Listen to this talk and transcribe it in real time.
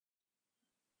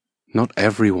Not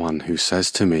everyone who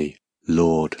says to me,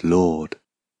 Lord, Lord,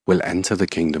 will enter the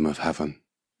kingdom of heaven,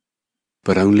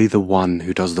 but only the one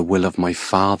who does the will of my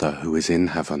Father who is in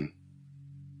heaven.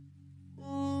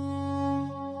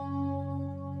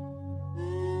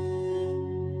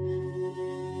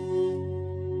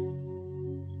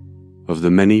 Of the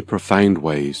many profound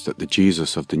ways that the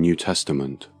Jesus of the New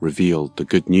Testament revealed the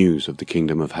good news of the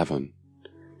kingdom of heaven,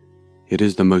 it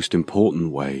is the most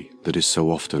important way that is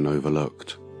so often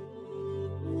overlooked.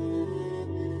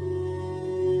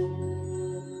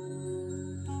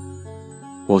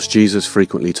 Whilst Jesus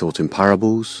frequently taught in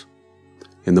parables,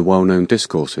 in the well-known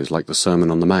discourses like the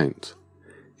Sermon on the Mount,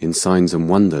 in signs and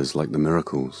wonders like the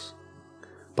miracles,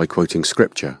 by quoting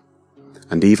scripture,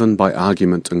 and even by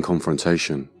argument and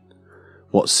confrontation,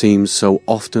 what seems so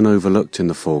often overlooked in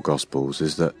the four Gospels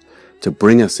is that, to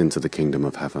bring us into the kingdom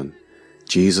of heaven,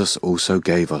 Jesus also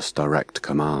gave us direct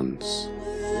commands.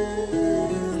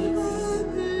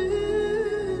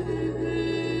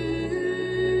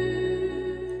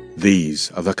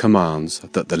 These are the commands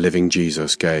that the living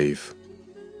Jesus gave,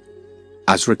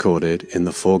 as recorded in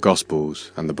the four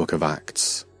Gospels and the book of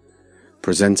Acts,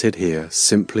 presented here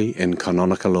simply in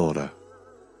canonical order,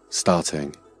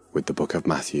 starting with the book of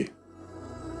Matthew.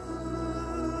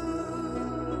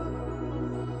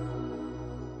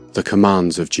 The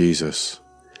commands of Jesus,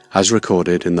 as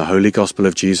recorded in the Holy Gospel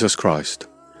of Jesus Christ,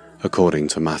 according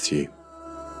to Matthew.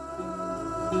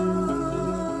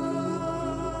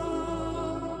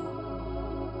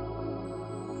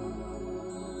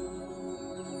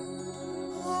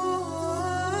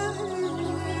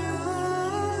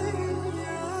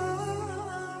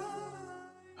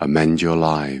 Amend your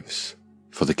lives,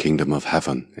 for the kingdom of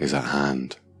heaven is at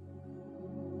hand.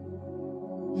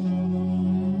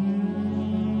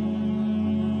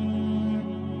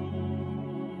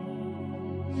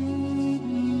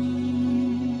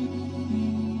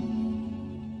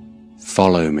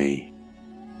 Follow me.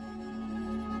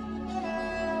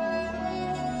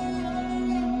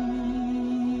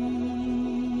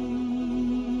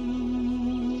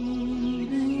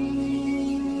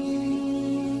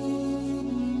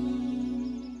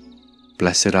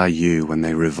 Blessed are you when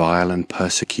they revile and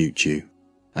persecute you,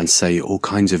 and say all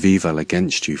kinds of evil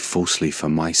against you falsely for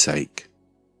my sake.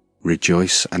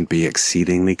 Rejoice and be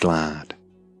exceedingly glad,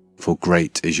 for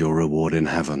great is your reward in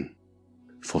heaven,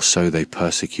 for so they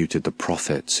persecuted the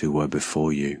prophets who were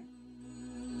before you.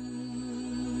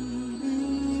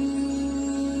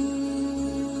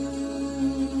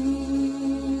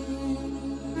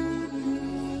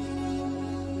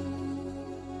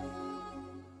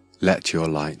 Let your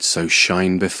light so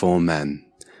shine before men,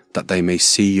 that they may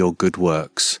see your good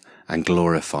works and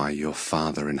glorify your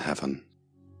Father in heaven.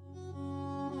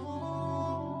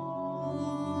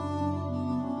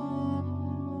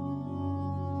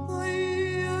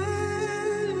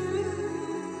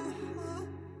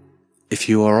 If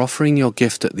you are offering your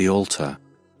gift at the altar,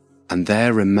 and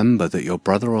there remember that your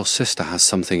brother or sister has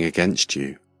something against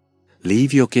you,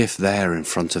 leave your gift there in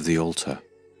front of the altar.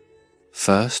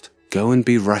 First, go and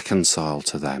be reconciled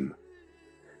to them.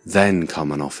 Then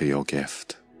come and offer your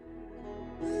gift.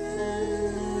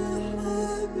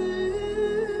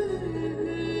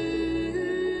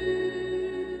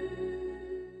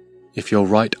 If your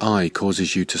right eye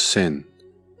causes you to sin,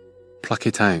 pluck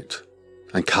it out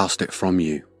and cast it from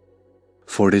you.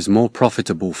 For it is more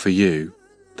profitable for you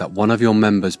that one of your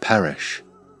members perish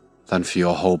than for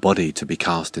your whole body to be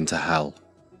cast into hell.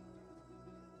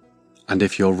 And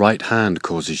if your right hand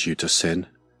causes you to sin,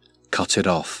 cut it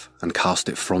off and cast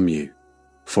it from you.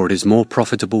 For it is more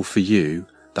profitable for you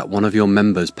that one of your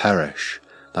members perish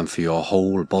than for your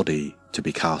whole body to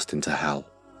be cast into hell.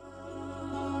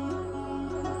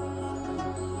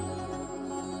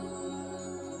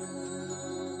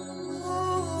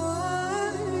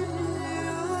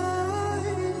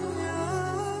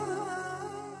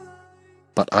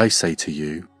 But I say to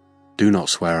you, do not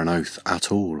swear an oath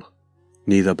at all,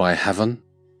 neither by heaven,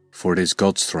 for it is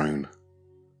God's throne,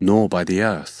 nor by the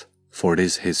earth, for it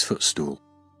is his footstool,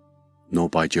 nor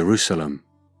by Jerusalem,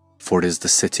 for it is the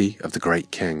city of the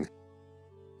great King.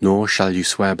 Nor shall you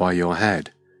swear by your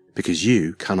head, because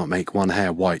you cannot make one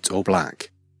hair white or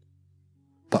black.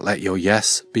 But let your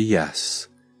yes be yes,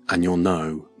 and your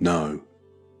no, no.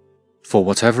 For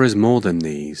whatever is more than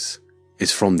these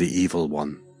is from the evil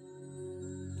one.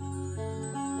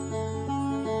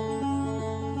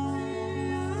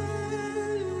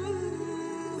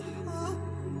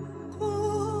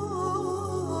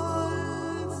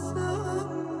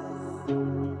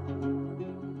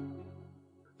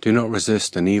 Do not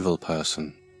resist an evil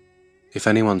person. If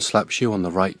anyone slaps you on the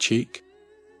right cheek,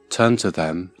 turn to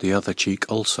them the other cheek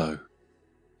also.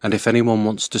 And if anyone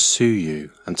wants to sue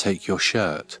you and take your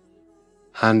shirt,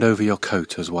 hand over your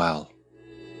coat as well.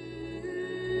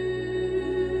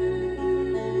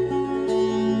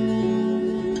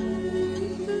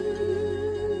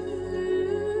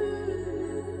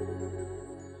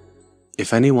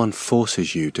 If anyone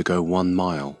forces you to go 1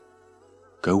 mile,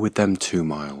 go with them 2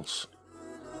 miles.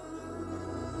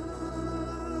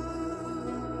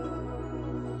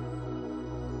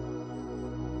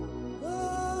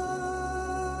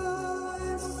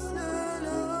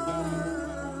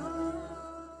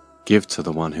 Give to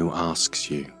the one who asks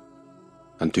you,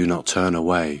 and do not turn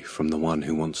away from the one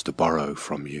who wants to borrow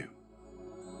from you.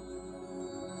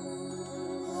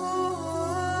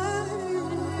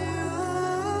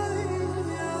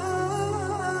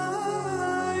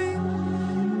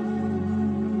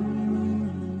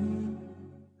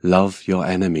 Love your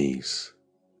enemies.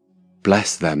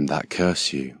 Bless them that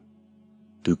curse you.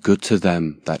 Do good to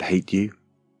them that hate you,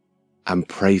 and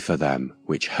pray for them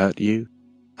which hurt you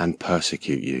and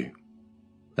persecute you,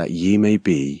 that ye may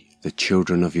be the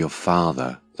children of your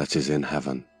Father that is in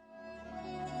heaven.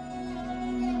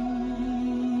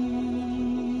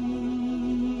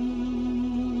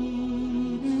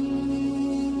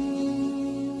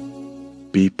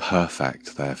 Be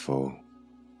perfect, therefore,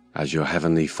 as your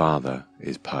heavenly Father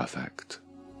is perfect.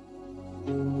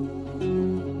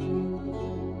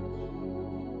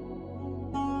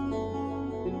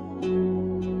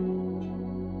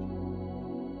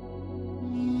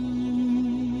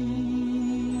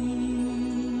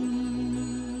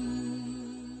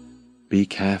 Be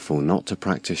careful not to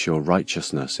practice your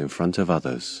righteousness in front of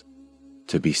others,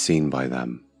 to be seen by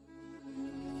them.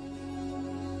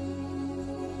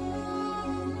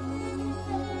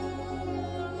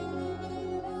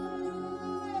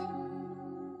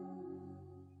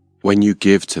 When you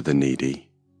give to the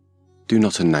needy, do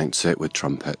not announce it with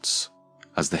trumpets,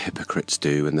 as the hypocrites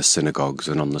do in the synagogues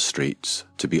and on the streets,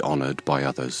 to be honored by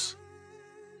others.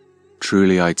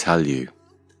 Truly I tell you,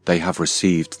 they have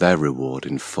received their reward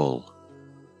in full.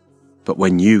 But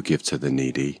when you give to the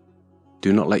needy,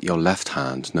 do not let your left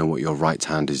hand know what your right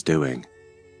hand is doing,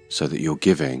 so that your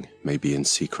giving may be in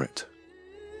secret.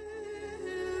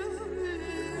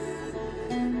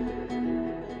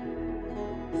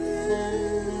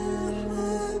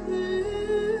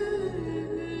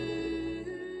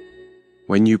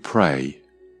 When you pray,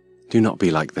 do not be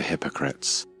like the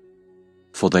hypocrites,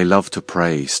 for they love to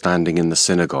pray standing in the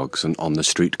synagogues and on the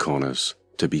street corners,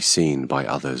 to be seen by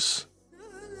others.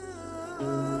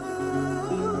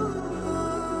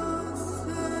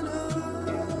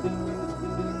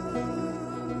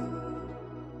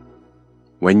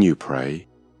 When you pray,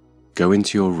 go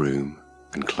into your room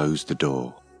and close the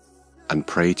door, and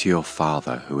pray to your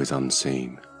Father who is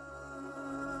unseen.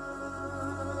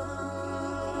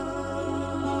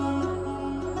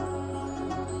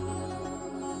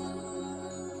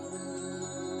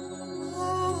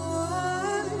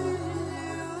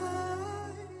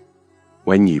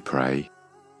 When you pray,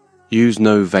 use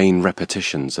no vain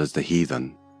repetitions as the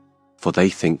heathen, for they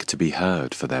think to be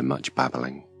heard for their much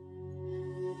babbling.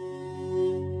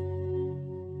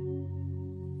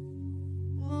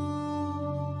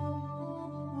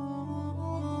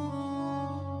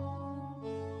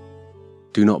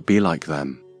 Do not be like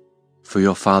them, for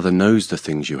your Father knows the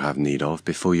things you have need of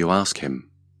before you ask him.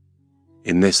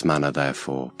 In this manner,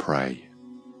 therefore, pray.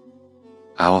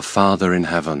 Our Father in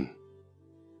heaven,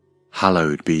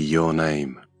 hallowed be your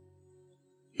name.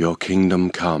 Your kingdom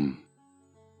come.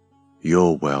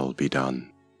 Your will be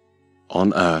done,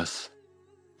 on earth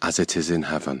as it is in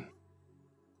heaven.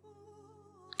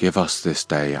 Give us this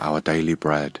day our daily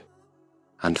bread,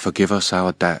 and forgive us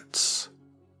our debts,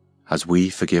 as we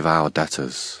forgive our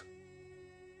debtors.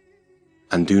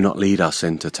 And do not lead us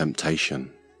into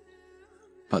temptation,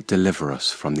 but deliver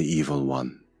us from the evil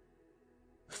one.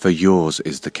 For yours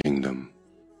is the kingdom,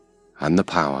 and the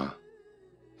power,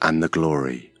 and the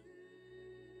glory,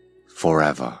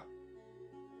 forever.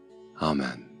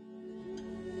 Amen.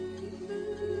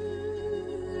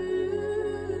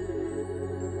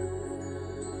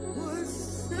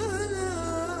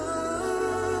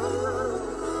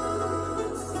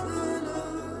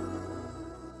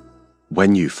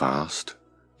 When you fast,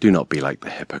 do not be like the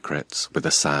hypocrites with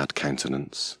a sad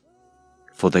countenance,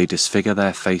 for they disfigure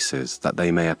their faces that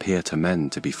they may appear to men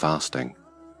to be fasting.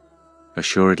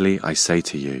 Assuredly, I say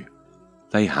to you,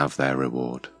 they have their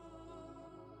reward.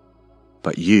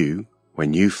 But you,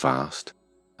 when you fast,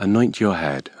 anoint your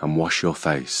head and wash your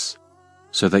face,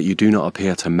 so that you do not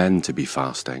appear to men to be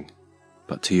fasting,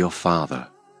 but to your Father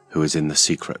who is in the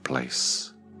secret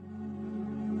place.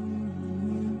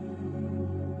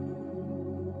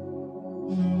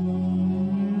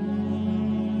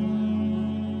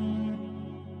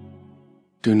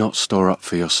 Do not store up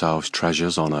for yourselves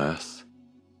treasures on earth,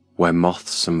 where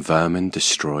moths and vermin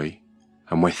destroy,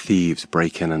 and where thieves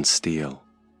break in and steal.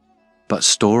 But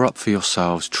store up for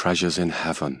yourselves treasures in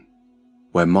heaven,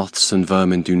 where moths and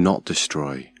vermin do not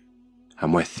destroy,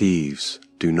 and where thieves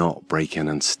do not break in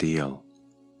and steal.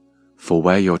 For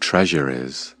where your treasure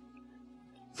is,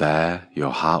 there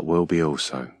your heart will be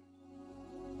also.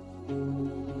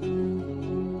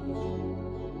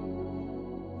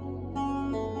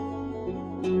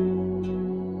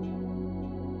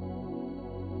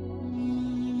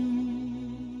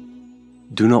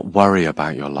 Do not worry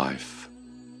about your life,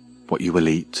 what you will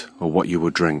eat or what you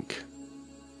will drink,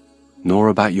 nor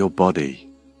about your body,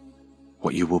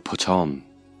 what you will put on.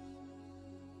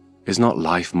 Is not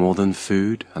life more than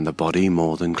food, and the body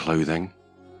more than clothing?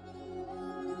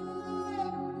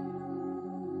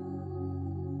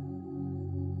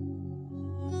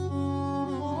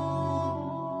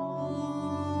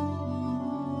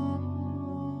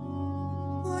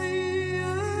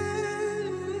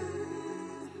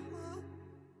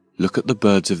 Look at the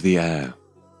birds of the air,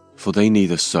 for they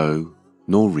neither sow,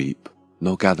 nor reap,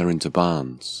 nor gather into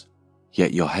barns,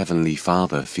 yet your heavenly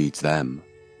Father feeds them.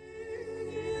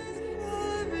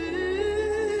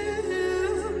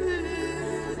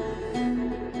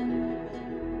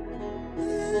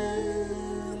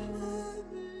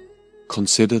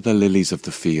 Consider the lilies of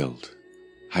the field,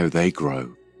 how they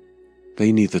grow.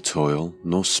 They neither toil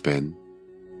nor spin.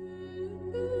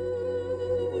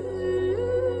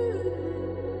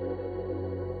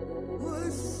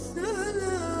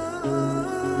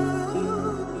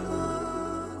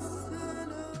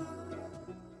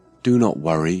 Do not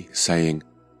worry, saying,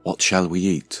 "What shall we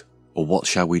eat? Or what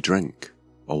shall we drink?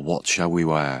 Or what shall we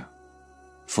wear?"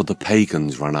 For the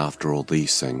pagans run after all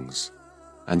these things,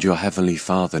 and your heavenly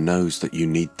Father knows that you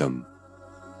need them.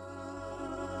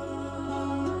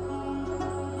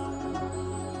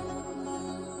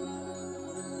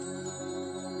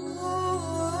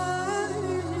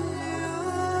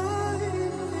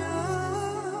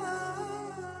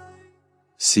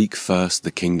 Seek first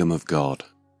the kingdom of God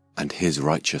and his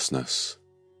righteousness,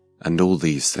 and all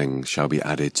these things shall be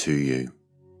added to you.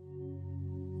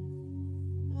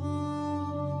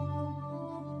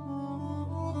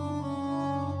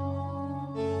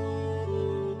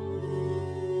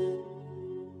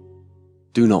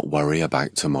 Do not worry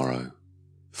about tomorrow,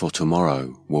 for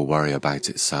tomorrow will worry about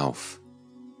itself.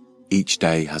 Each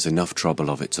day has enough trouble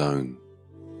of its own.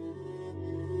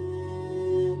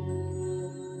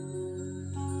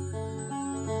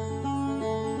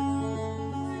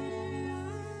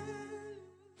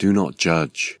 Do not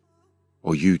judge,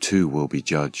 or you too will be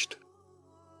judged.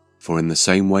 For in the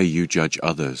same way you judge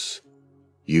others,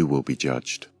 you will be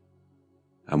judged.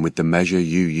 And with the measure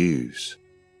you use,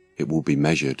 it will be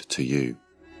measured to you.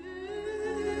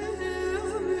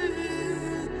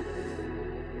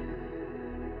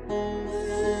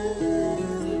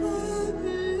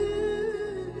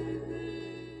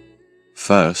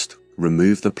 First,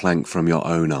 remove the plank from your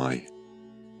own eye,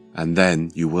 and then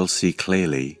you will see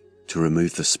clearly to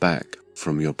remove the speck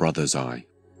from your brother's eye.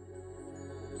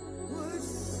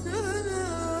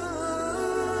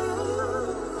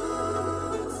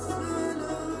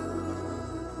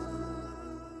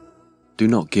 Do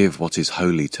not give what is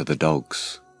holy to the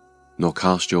dogs, nor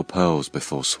cast your pearls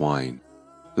before swine,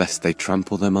 lest they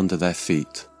trample them under their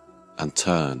feet, and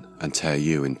turn and tear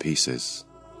you in pieces.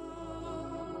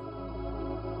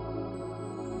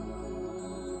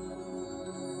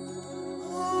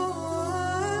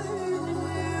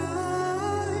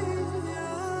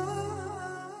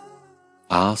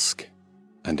 Ask,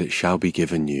 and it shall be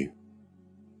given you.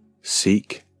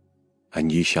 Seek, and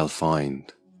ye shall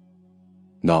find.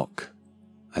 Knock,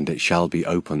 and it shall be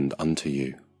opened unto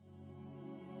you.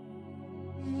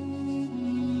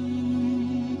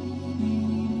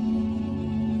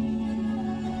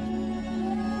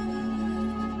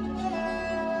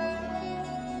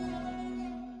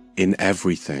 In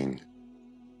everything,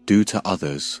 do to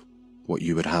others what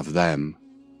you would have them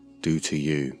do to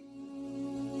you.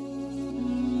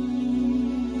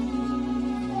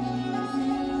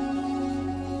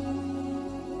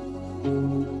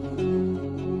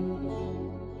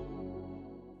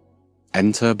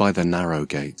 Enter by the narrow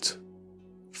gate,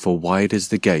 for wide is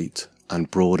the gate and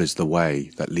broad is the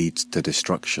way that leads to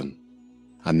destruction,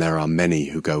 and there are many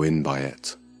who go in by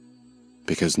it.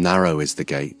 Because narrow is the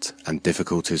gate and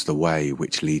difficult is the way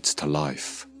which leads to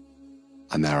life,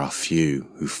 and there are few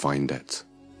who find it.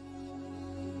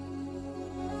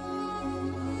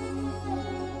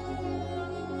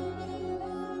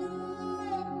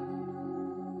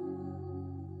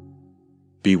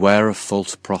 Beware of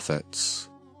false prophets,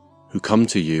 who come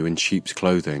to you in sheep's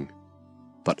clothing,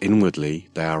 but inwardly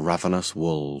they are ravenous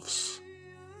wolves.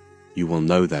 You will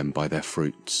know them by their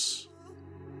fruits.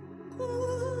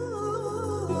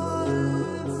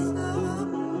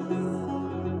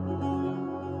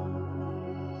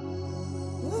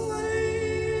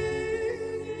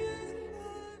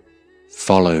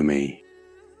 Follow me,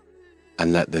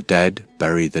 and let the dead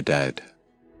bury the dead.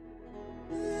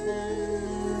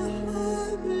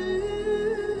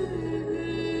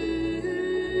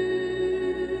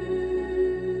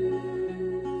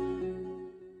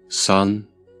 Son,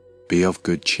 be of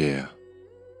good cheer.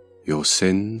 Your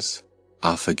sins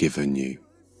are forgiven you.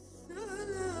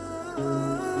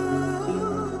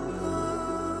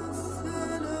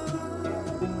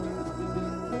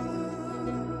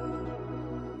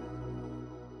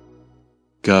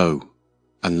 Go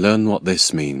and learn what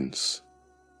this means.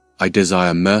 I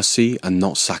desire mercy and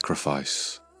not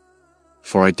sacrifice.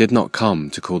 For I did not come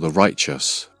to call the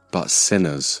righteous, but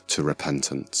sinners to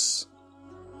repentance.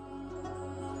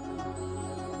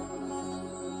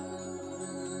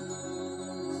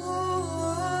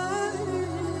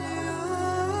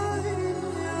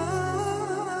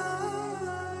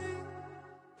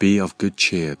 Be of good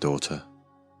cheer, daughter.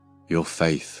 Your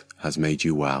faith has made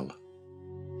you well.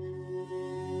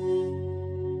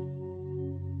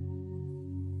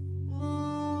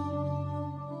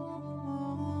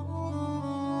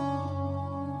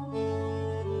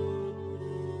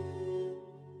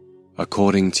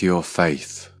 According to your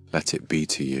faith, let it be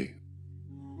to you.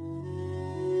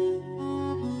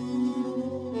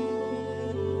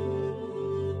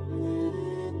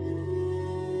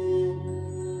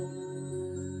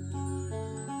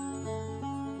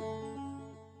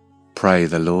 Pray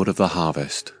the Lord of the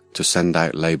harvest to send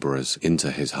out labourers into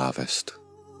his harvest.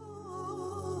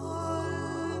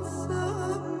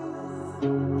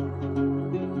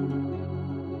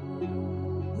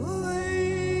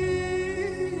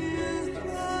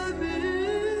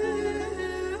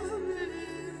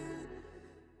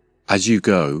 As you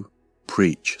go,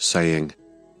 preach, saying,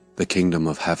 "The kingdom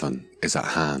of heaven is at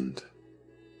hand."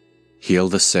 Heal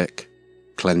the sick,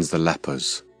 cleanse the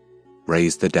lepers,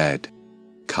 raise the dead,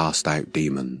 cast out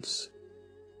demons.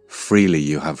 Freely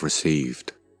you have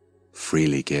received,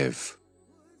 freely give.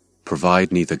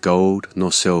 Provide neither gold,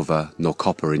 nor silver, nor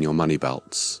copper in your money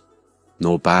belts,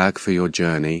 nor bag for your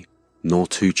journey, nor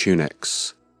 2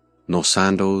 tunics, nor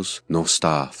sandals, nor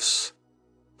staffs,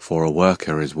 for a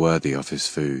worker is worthy of his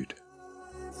food.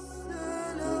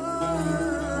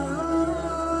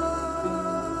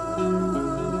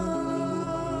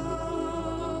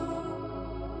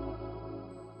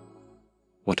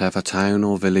 Whatever town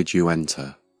or village you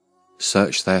enter,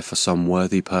 search there for some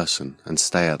worthy person and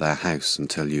stay at their house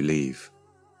until you leave.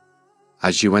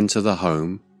 As you enter the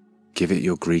home, give it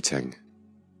your greeting.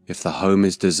 If the home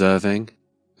is deserving,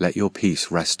 let your peace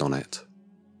rest on it.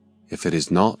 If it is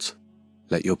not,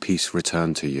 let your peace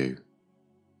return to you.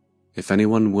 If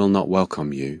anyone will not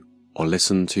welcome you or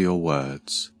listen to your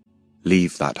words,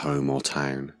 leave that home or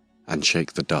town and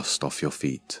shake the dust off your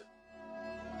feet.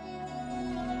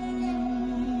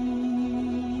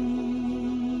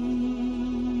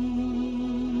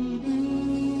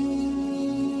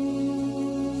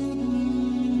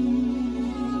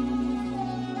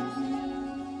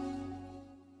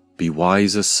 Be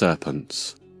wise as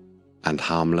serpents and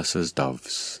harmless as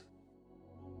doves.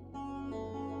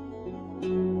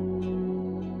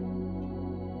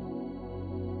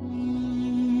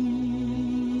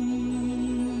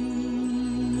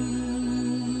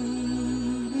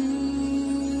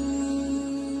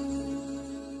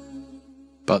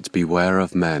 But beware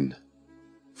of men,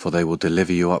 for they will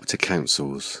deliver you up to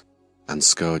councils and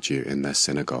scourge you in their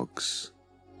synagogues.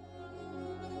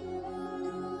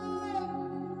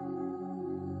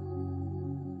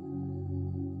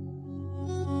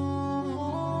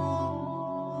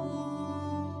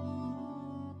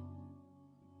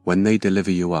 When they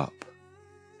deliver you up,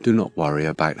 do not worry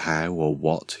about how or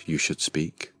what you should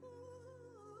speak,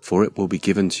 for it will be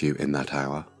given to you in that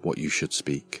hour what you should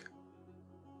speak.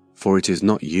 For it is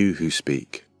not you who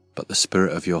speak, but the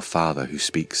Spirit of your Father who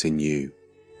speaks in you.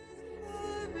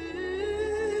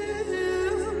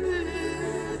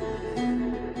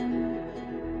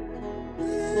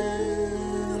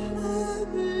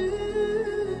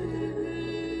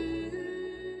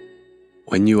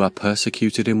 When you are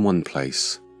persecuted in one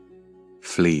place,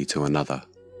 flee to another.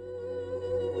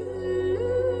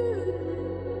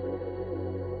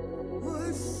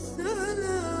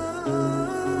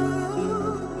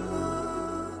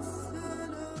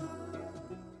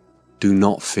 Do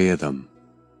not fear them,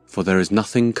 for there is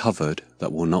nothing covered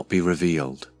that will not be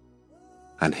revealed,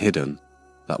 and hidden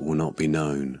that will not be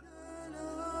known.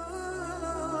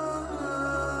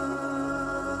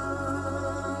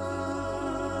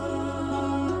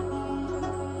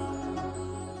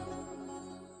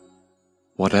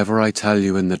 Whatever I tell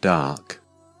you in the dark,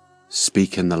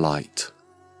 speak in the light,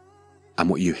 and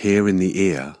what you hear in the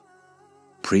ear,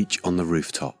 preach on the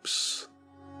rooftops.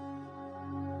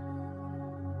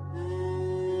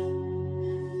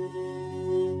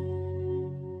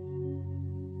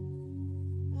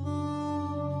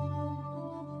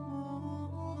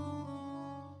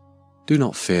 Do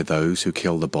not fear those who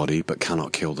kill the body but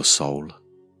cannot kill the soul,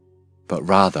 but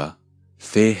rather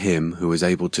fear him who is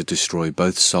able to destroy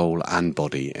both soul and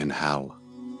body in hell.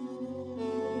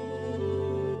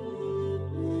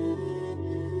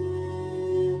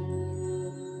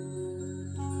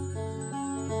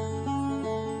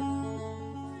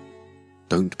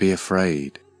 Don't be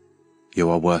afraid. You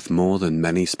are worth more than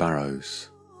many sparrows.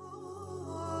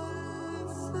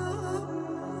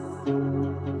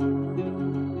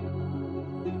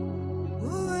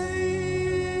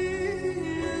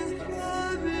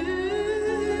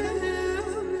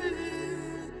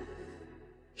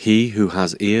 He who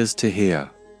has ears to hear,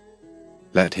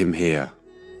 let him hear.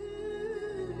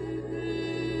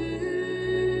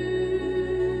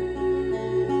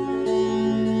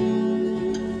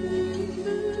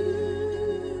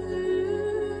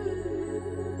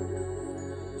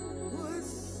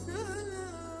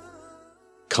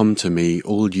 Come to me,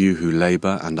 all you who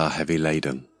labor and are heavy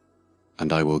laden,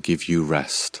 and I will give you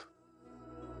rest.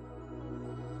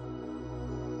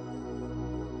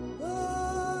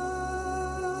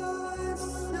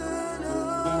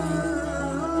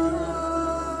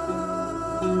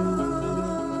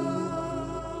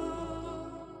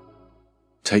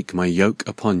 Take my yoke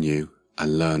upon you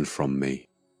and learn from me,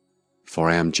 for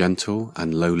I am gentle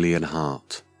and lowly in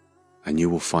heart, and you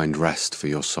will find rest for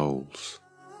your souls.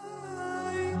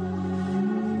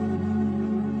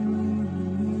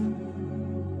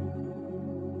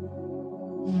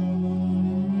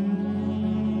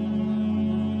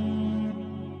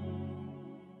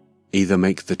 Either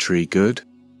make the tree good,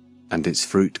 and its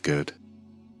fruit good,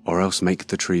 or else make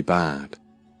the tree bad,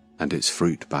 and its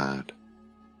fruit bad.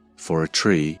 For a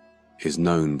tree is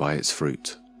known by its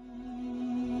fruit.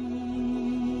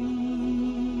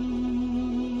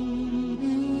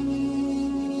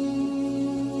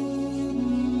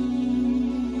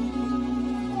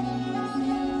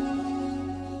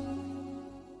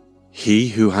 He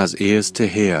who has ears to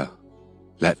hear,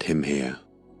 let him hear.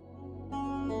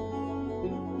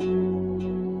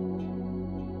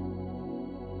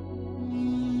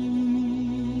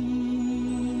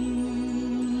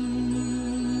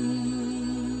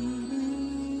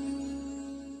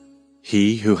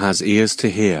 He who has ears to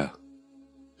hear,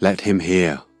 let him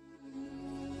hear.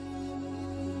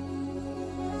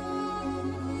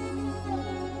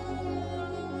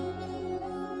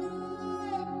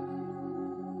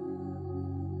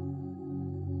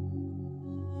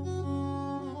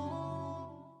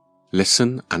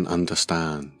 Listen and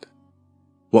understand.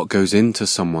 What goes into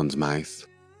someone's mouth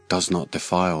does not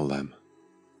defile them,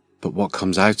 but what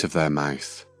comes out of their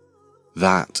mouth,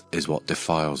 that is what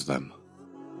defiles them.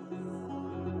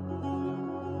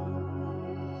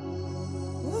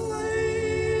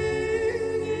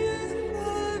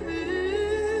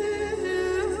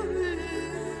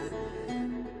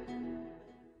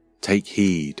 Take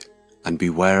heed, and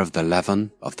beware of the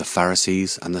leaven of the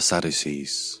Pharisees and the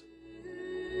Sadducees.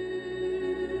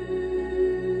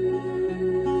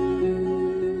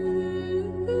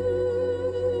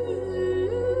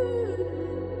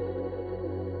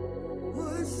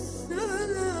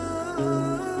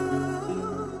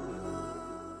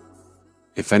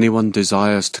 If anyone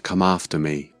desires to come after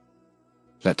me,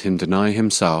 let him deny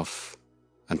himself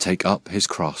and take up his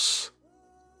cross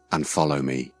and follow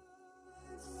me.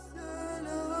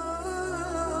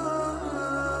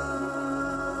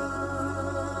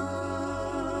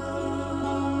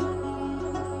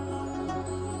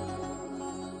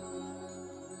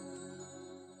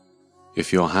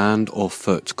 If your hand or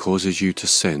foot causes you to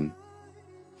sin,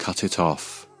 cut it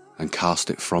off and cast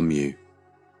it from you.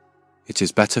 It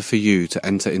is better for you to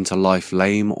enter into life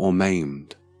lame or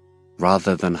maimed,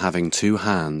 rather than having 2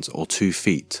 hands or 2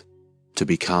 feet to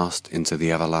be cast into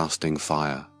the everlasting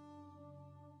fire.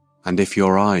 And if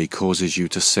your eye causes you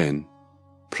to sin,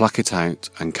 pluck it out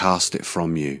and cast it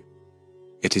from you.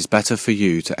 It is better for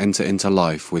you to enter into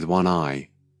life with 1 eye,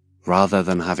 rather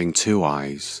than having 2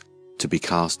 eyes to be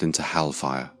cast into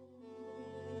hellfire.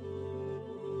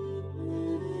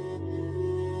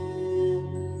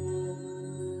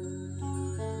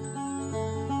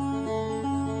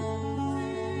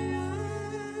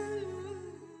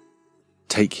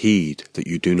 Take heed that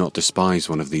you do not despise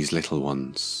one of these little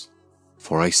ones.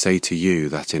 For I say to you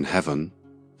that in heaven,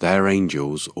 their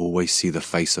angels always see the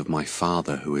face of my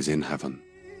Father who is in heaven.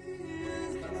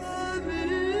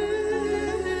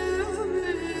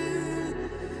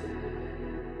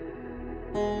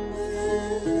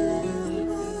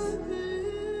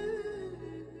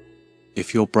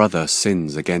 If your brother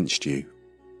sins against you,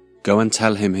 go and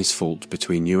tell him his fault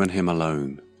between you and him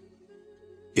alone.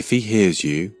 If he hears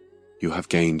you, you have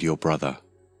gained your brother.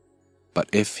 But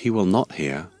if he will not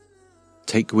hear,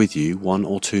 take with you 1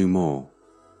 or 2 more,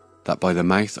 that by the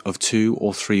mouth of 2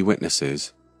 or 3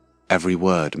 witnesses every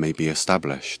word may be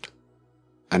established.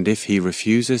 And if he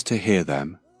refuses to hear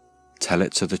them, tell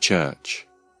it to the church.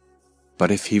 But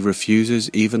if he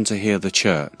refuses even to hear the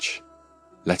church,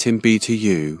 let him be to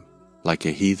you like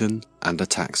a heathen and a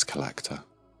tax collector.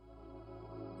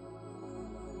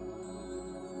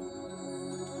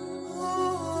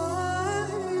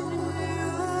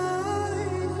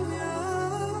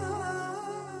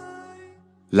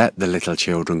 Let the little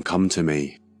children come to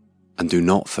me, and do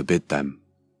not forbid them,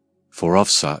 for of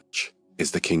such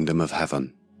is the kingdom of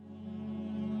heaven.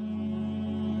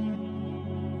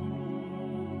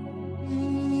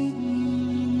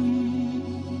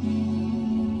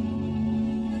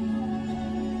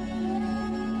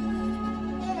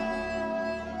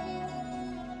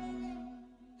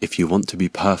 If you want to be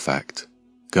perfect,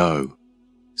 go,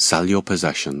 sell your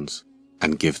possessions,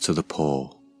 and give to the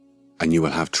poor, and you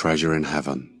will have treasure in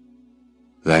heaven.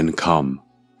 Then come,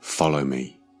 follow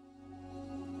me.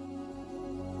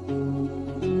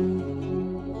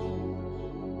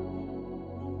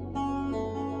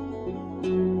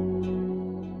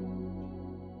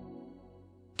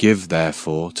 Give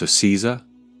therefore to Caesar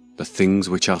the things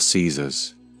which are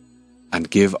Caesar's,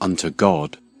 and give unto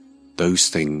God those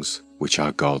things which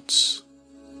are God's.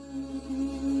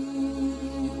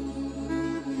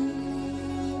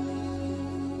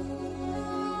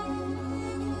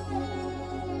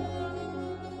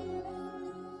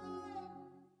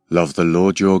 Love the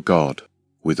Lord your God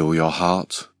with all your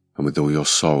heart, and with all your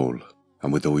soul,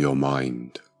 and with all your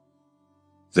mind.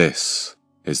 This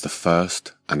is the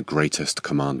first and greatest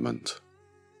commandment,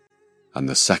 and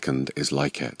the second is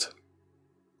like it.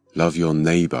 Love your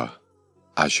neighbour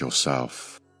as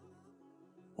yourself.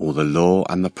 All the law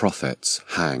and the prophets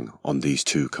hang on these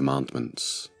 2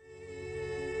 commandments.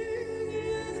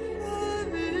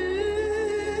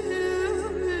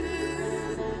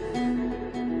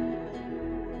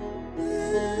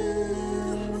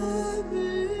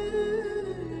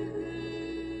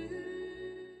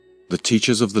 The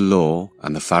teachers of the law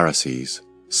and the Pharisees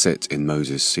sit in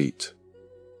Moses' seat,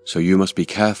 so you must be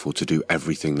careful to do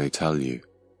everything they tell you.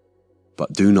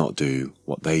 But do not do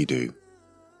what they do,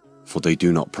 for they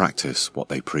do not practice what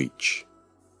they preach.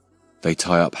 They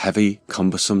tie up heavy,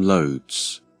 cumbersome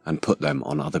loads and put them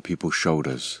on other people's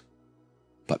shoulders,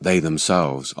 but they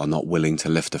themselves are not willing to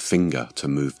lift a finger to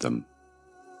move them.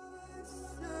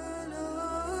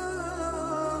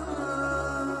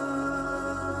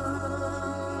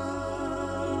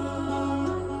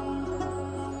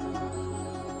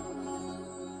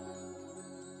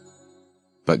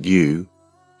 But you,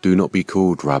 do not be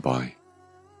called Rabbi,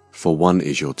 for one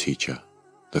is your teacher,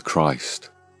 the Christ,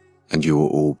 and you are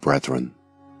all brethren.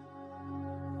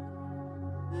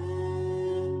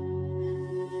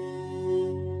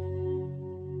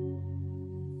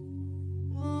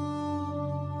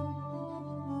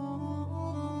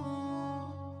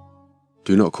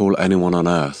 Do not call anyone on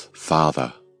earth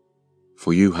Father,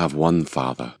 for you have one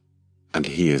Father, and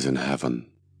he is in heaven.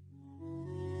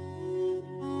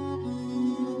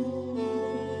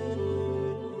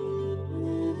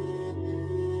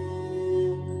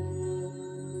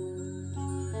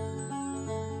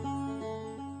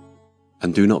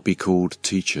 And do not be called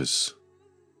teachers,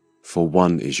 for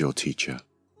one is your teacher,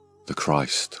 the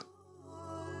Christ.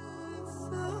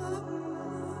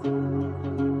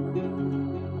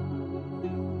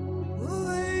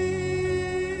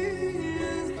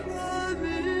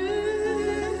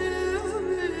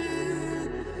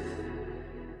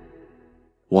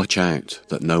 Watch out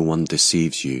that no one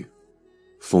deceives you,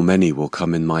 for many will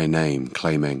come in my name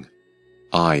claiming,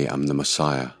 I am the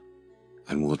Messiah,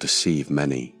 and will deceive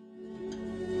many.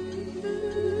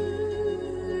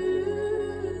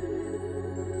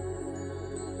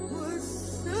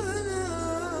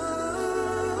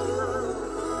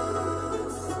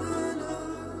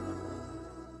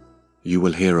 You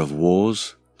will hear of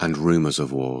wars and rumors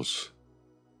of wars.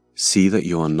 See that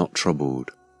you are not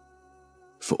troubled,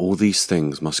 for all these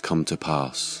things must come to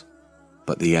pass,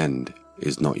 but the end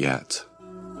is not yet.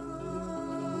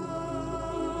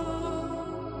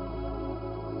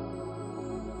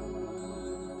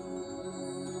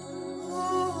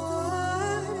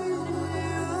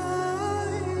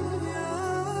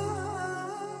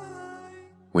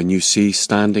 When you see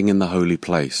standing in the holy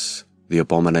place the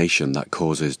abomination that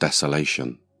causes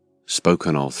desolation,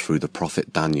 spoken of through the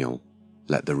prophet Daniel,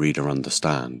 let the reader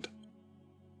understand.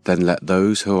 Then let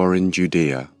those who are in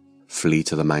Judea flee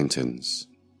to the mountains.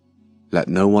 Let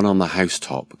no one on the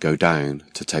housetop go down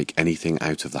to take anything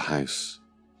out of the house.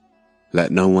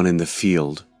 Let no one in the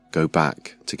field go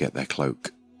back to get their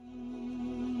cloak.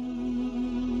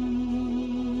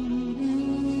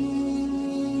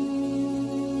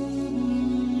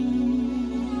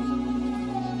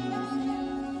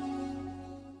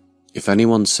 If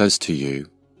anyone says to you,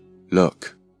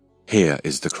 "Look, here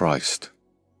is the Christ,"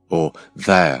 or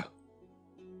 "There,"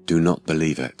 do not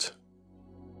believe it.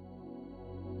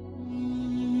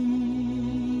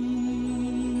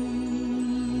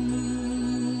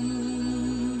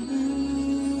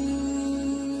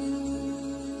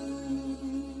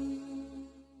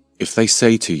 If they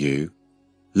say to you,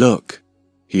 "Look,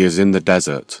 he is in the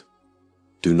desert,"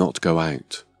 do not go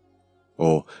out.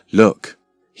 Or, "Look,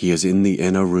 he is in the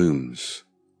inner rooms,"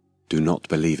 do not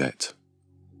believe it.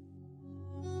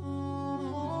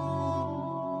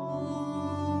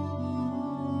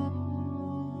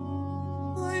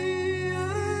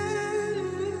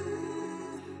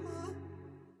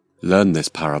 Learn this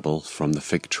parable from the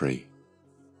fig tree.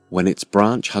 When its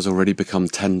branch has already become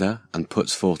tender and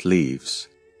puts forth leaves,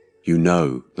 you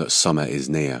know that summer is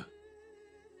near.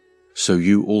 So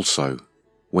you also,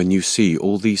 when you see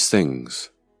all these things,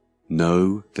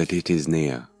 know that it is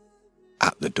near,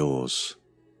 at the doors.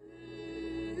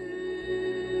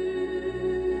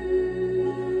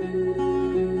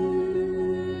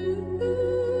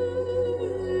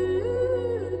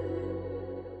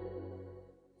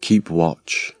 Keep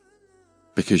watch,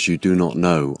 because you do not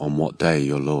know on what day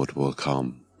your Lord will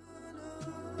come.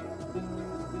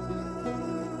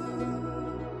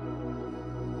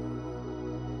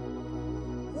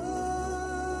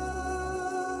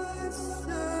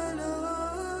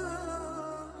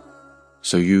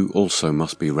 So you also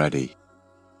must be ready,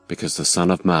 because the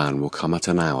Son of Man will come at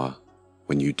an hour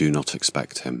when you do not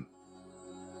expect him.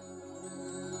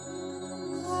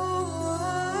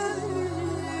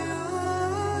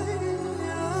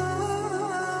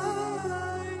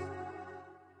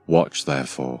 Watch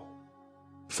therefore,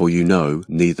 for you know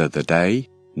neither the day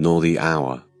nor the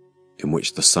hour in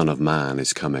which the Son of Man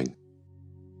is coming.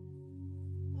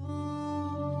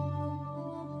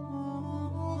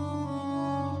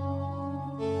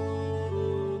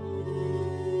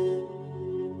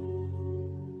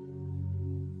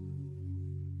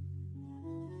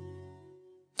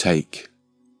 Take,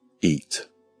 eat.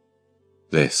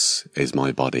 This is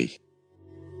my body.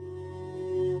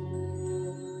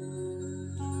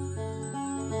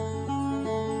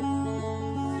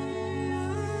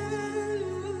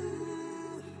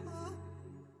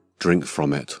 Drink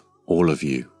from it, all of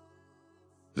you.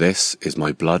 This is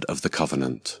my blood of the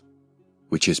covenant,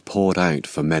 which is poured out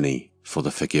for many for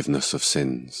the forgiveness of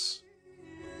sins.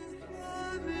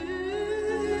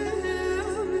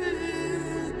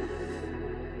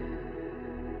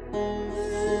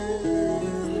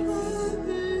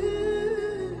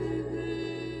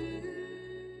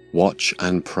 Watch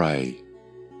and pray,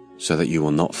 so that you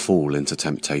will not fall into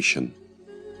temptation.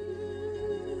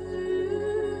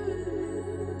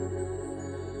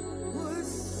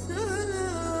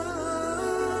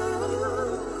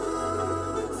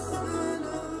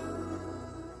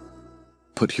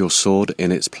 Put your sword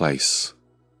in its place,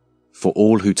 for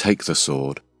all who take the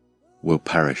sword will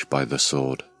perish by the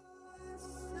sword.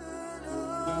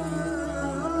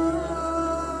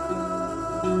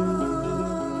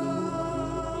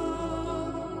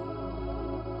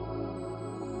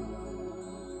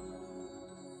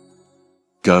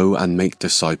 Go and make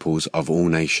disciples of all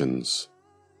nations,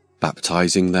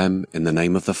 baptizing them in the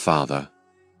name of the Father,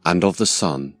 and of the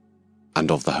Son,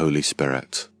 and of the Holy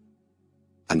Spirit,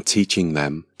 and teaching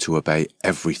them to obey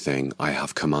everything I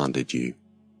have commanded you.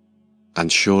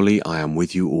 And surely I am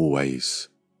with you always,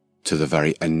 to the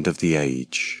very end of the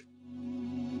age.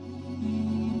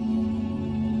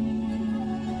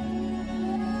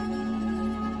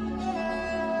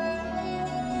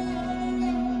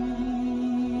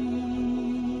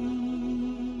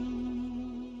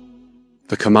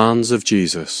 The commands of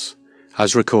Jesus,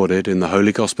 as recorded in the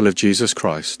Holy Gospel of Jesus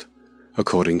Christ,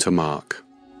 according to Mark.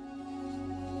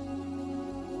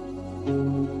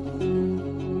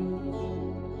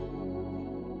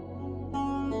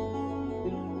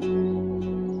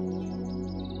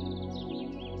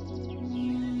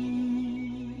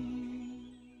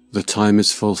 The time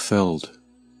is fulfilled,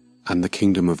 and the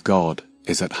kingdom of God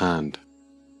is at hand.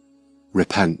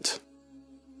 Repent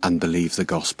and believe the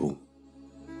gospel.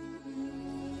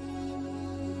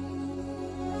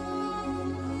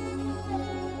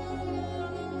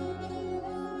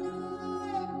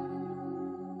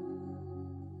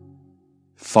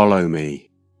 Follow me,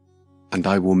 and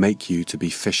I will make you to be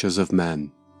fishers of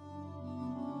men.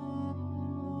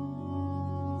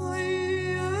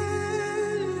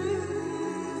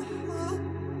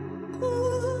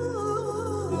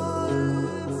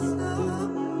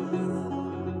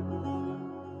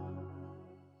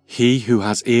 He who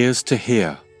has ears to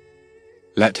hear,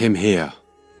 let him hear.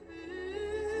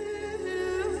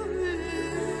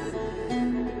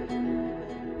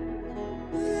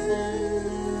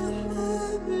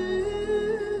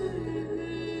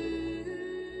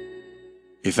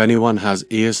 If anyone has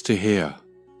ears to hear,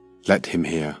 let him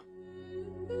hear.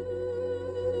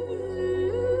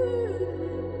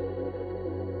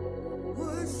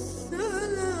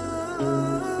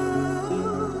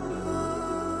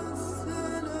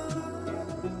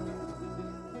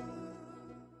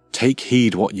 Take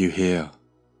heed what you hear.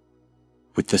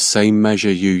 With the same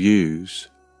measure you use,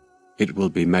 it will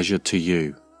be measured to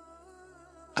you,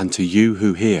 and to you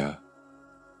who hear,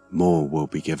 more will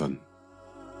be given.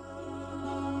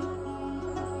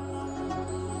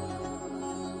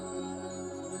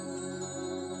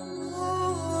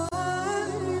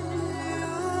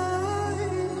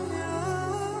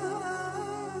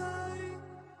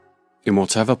 In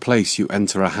whatever place you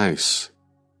enter a house,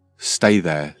 stay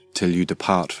there till you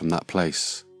depart from that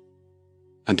place.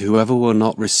 And whoever will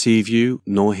not receive you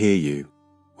nor hear you,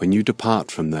 when you depart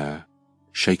from there,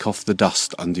 shake off the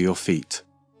dust under your feet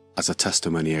as a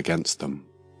testimony against them.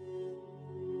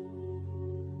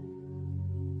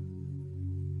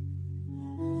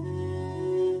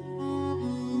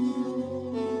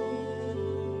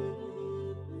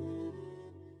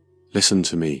 Listen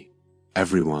to me,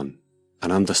 everyone,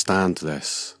 and understand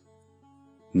this.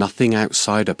 Nothing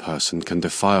outside a person can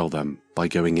defile them by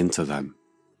going into them.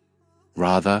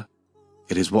 Rather,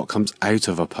 it is what comes out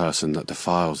of a person that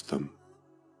defiles them.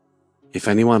 If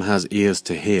anyone has ears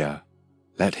to hear,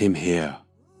 let him hear.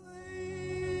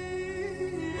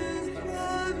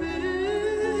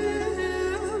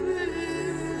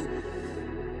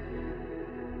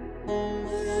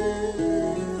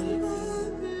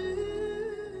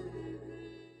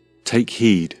 Take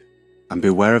heed and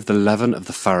beware of the leaven of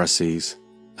the Pharisees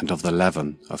and of the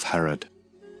leaven of Herod.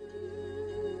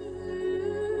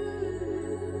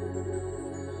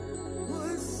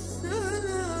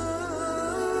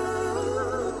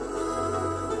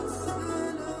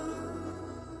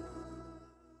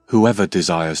 Whoever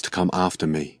desires to come after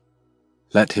me,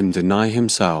 let him deny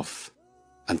himself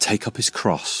and take up his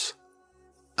cross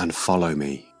and follow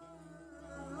me.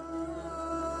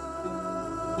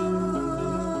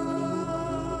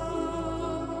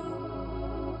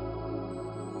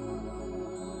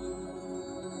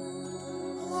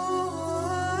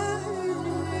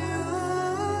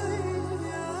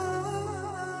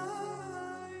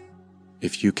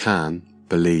 If you can,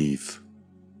 believe.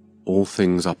 All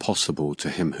things are possible to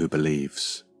him who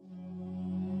believes.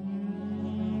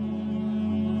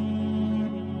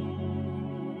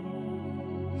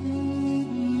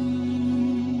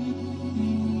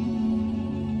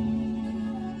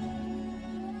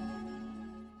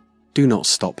 Do not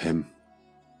stop him,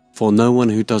 for no one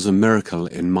who does a miracle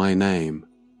in my name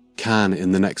can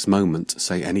in the next moment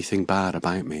say anything bad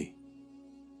about me.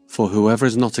 For whoever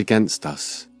is not against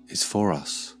us is for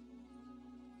us.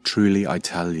 Truly I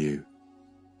tell you,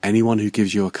 anyone who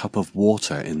gives you a cup of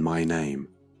water in my name,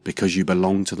 because you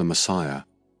belong to the Messiah,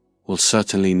 will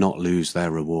certainly not lose their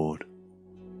reward.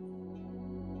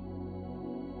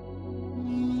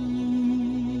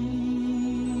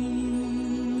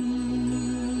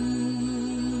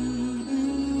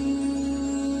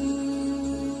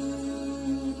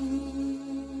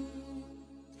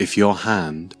 If your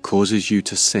hand causes you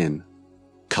to sin,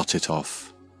 cut it off.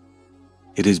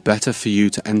 It is better for you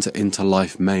to enter into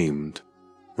life maimed,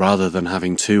 rather than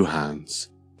having two hands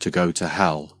to go to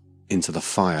hell, into the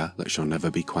fire that shall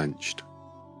never be quenched.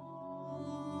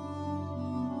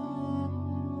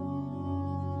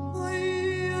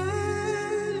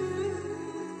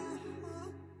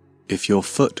 If your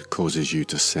foot causes you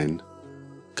to sin,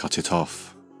 cut it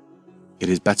off. It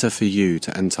is better for you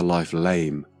to enter life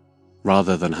lame,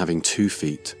 rather than having 2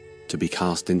 feet to be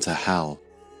cast into hell,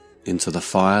 into the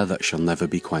fire that shall never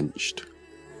be quenched.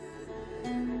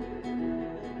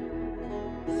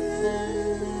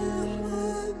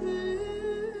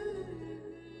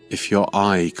 If your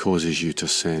eye causes you to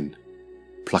sin,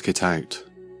 pluck it out.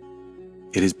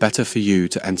 It is better for you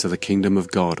to enter the kingdom of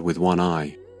God with 1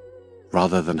 eye,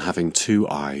 rather than having 2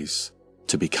 eyes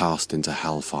to be cast into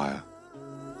hellfire.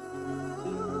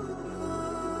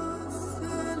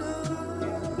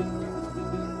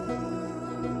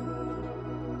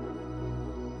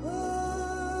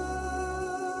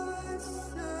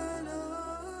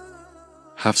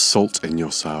 Have salt in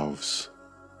yourselves,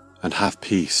 and have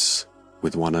peace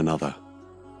with one another.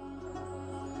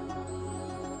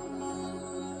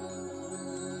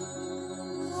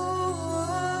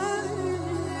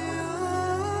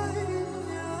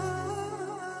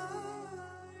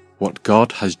 What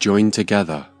God has joined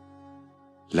together,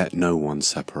 let no one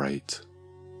separate.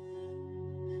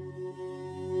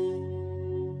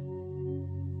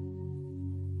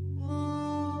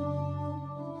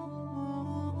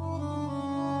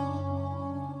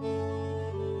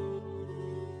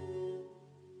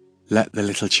 Let the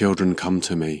little children come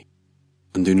to me,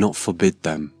 and do not forbid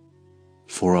them,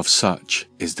 for of such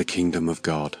is the kingdom of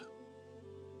God.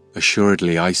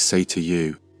 Assuredly I say to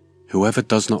you, whoever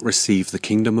does not receive the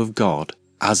kingdom of God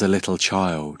as a little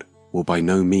child will by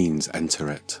no means enter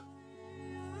it.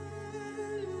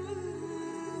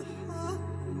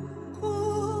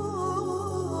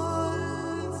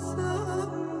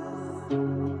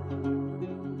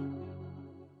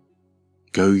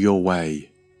 Go your way.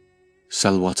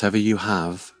 Sell whatever you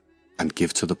have and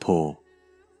give to the poor,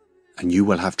 and you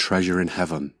will have treasure in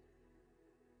heaven.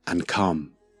 And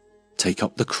come, take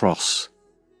up the cross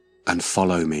and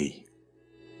follow me.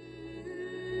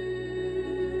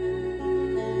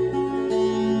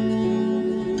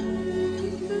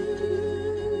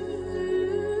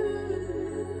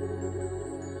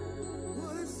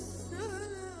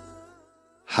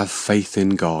 Have faith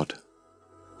in God.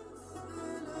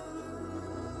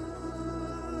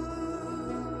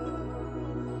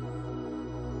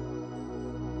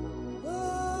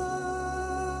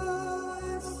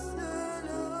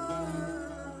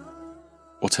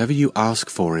 Whatever you ask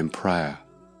for in prayer,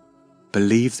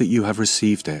 believe that you have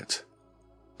received it,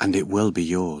 and it will be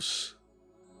yours.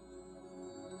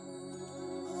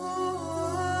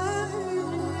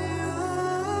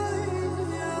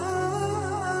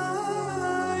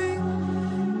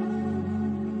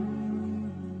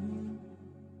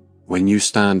 When you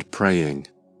stand praying,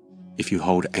 if you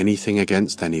hold anything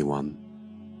against anyone,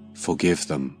 forgive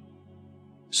them,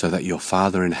 so that your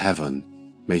Father in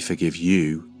heaven may forgive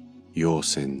you your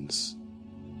sins.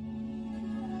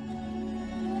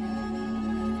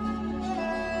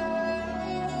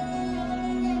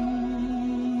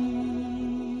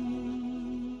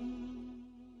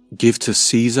 Give to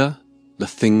Caesar the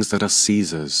things that are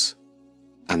Caesar's,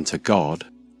 and to God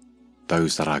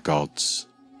those that are God's.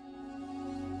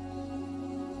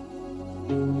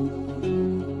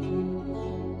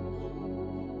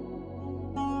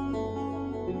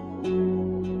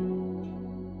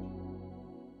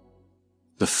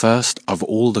 The first of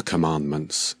all the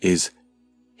commandments is,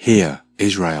 "Hear,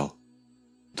 Israel,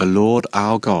 the Lord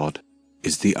our God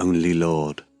is the only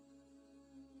Lord.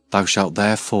 Thou shalt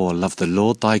therefore love the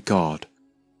Lord thy God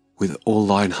with all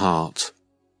thine heart,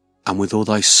 and with all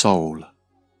thy soul,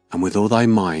 and with all thy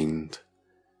mind,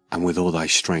 and with all thy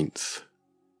strength.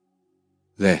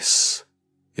 This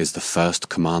is the first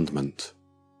commandment.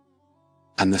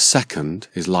 And the second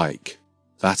is like,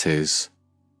 that is,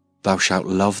 Thou shalt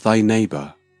love thy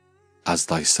neighbour as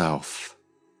thyself.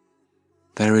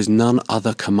 There is none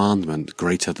other commandment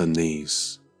greater than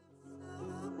these."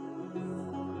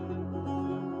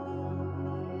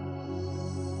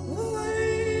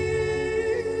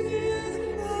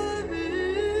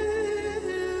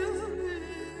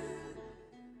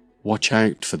 Watch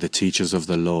out for the teachers of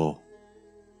the law.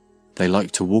 They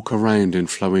like to walk around in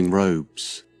flowing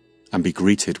robes and be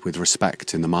greeted with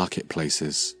respect in the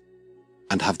marketplaces,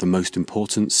 and have the most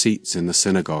important seats in the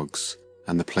synagogues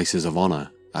and the places of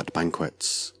honour at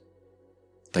banquets.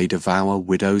 They devour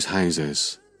widows'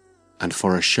 houses, and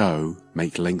for a show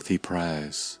make lengthy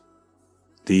prayers.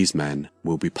 These men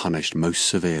will be punished most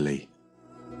severely.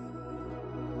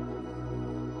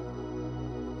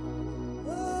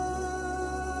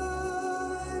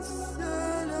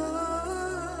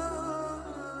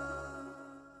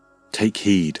 Take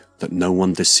heed that no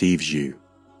one deceives you,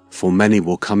 for many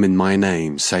will come in my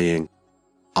name, saying,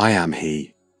 "I am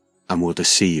he," and will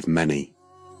deceive many.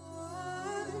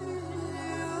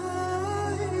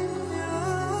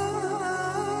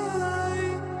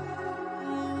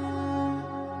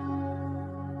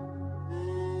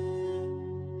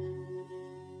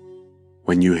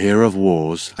 When you hear of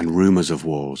wars and rumors of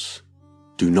wars,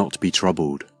 do not be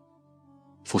troubled,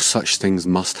 for such things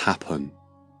must happen,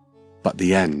 but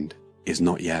the end is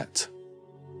not yet.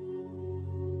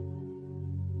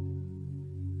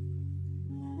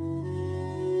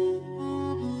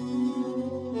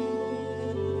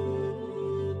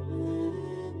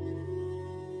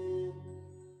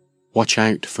 Watch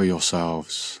out for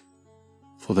yourselves,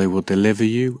 for they will deliver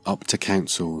you up to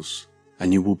councils,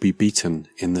 and you will be beaten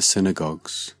in the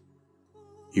synagogues.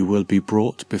 You will be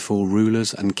brought before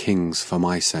rulers and kings for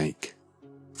my sake,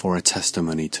 for a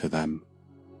testimony to them.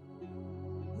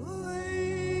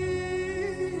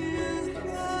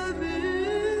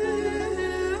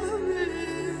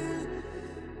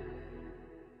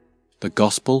 The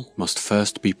gospel must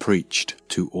first be preached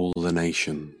to all the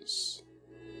nations.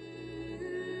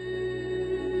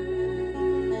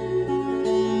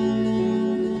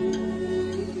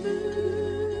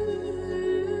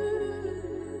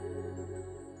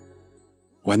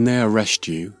 When they arrest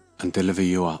you and deliver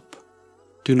you up,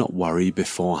 do not worry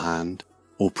beforehand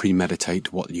or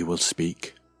premeditate what you will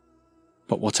speak.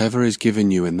 But whatever is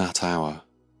given you in that hour,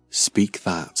 speak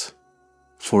that,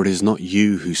 for it is not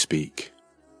you who speak,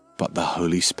 but the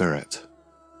Holy Spirit.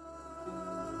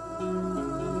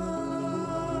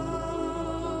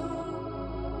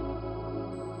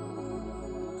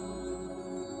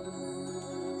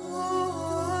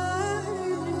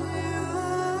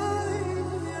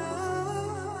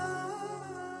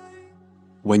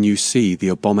 When you see the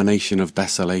abomination of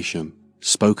desolation,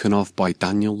 spoken of by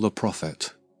Daniel the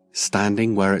prophet,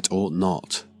 standing where it ought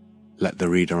not, let the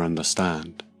reader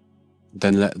understand.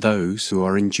 Then let those who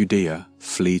are in Judea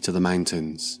flee to the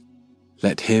mountains.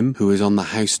 Let him who is on the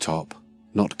housetop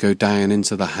not go down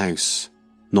into the house,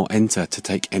 nor enter to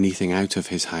take anything out of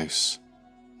his house.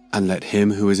 And let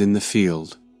him who is in the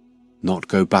field not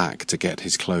go back to get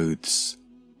his clothes.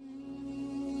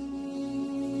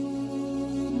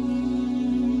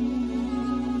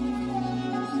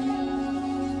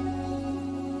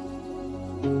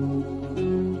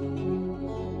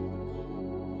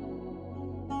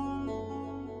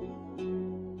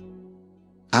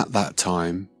 At that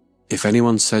time, if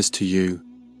anyone says to you,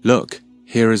 "Look,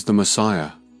 here is the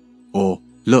Messiah," or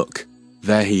 "Look,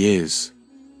 there he is,"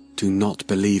 do not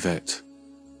believe it.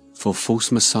 For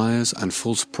false messiahs and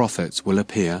false prophets will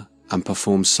appear and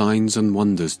perform signs and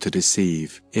wonders to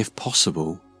deceive, if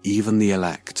possible, even the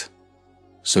elect.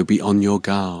 So be on your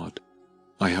guard.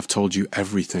 I have told you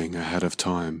everything ahead of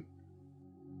time.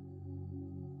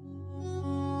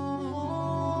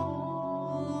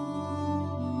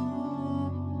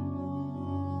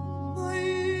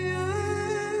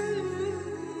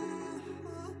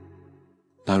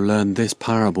 Now learn this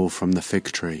parable from the fig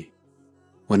tree.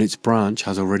 When its branch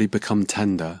has already become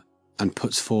tender and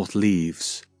puts forth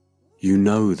leaves, you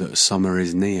know that summer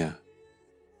is near.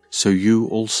 So you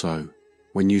also,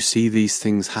 when you see these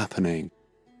things happening,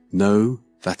 know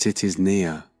that it is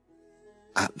near,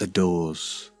 at the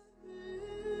doors.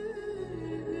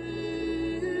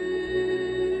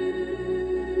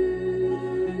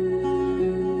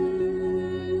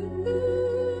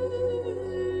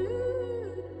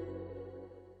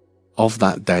 Of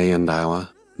that day and hour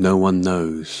no one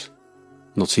knows,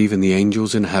 not even the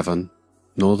angels in heaven,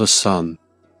 nor the Son,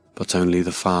 but only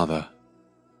the Father.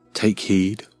 Take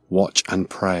heed, watch and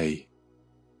pray,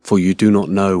 for you do not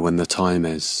know when the time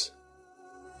is.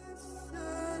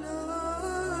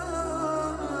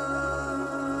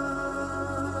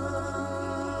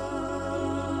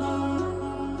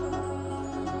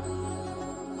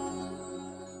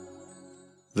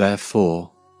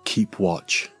 Therefore, keep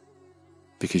watch,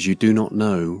 because you do not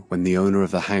know when the owner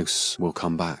of the house will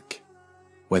come back,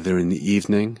 whether in the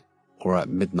evening, or at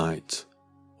midnight,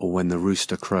 or when the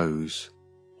rooster crows,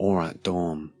 or at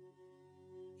dawn.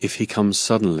 If he comes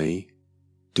suddenly,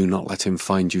 do not let him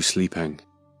find you sleeping.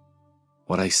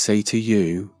 What I say to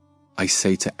you, I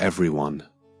say to everyone,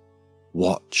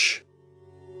 watch.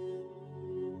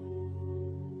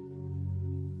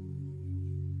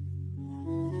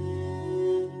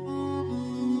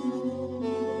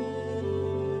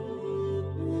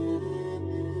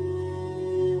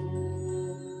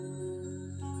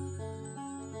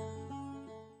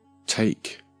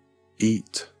 Take,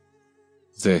 eat,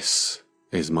 this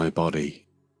is my body.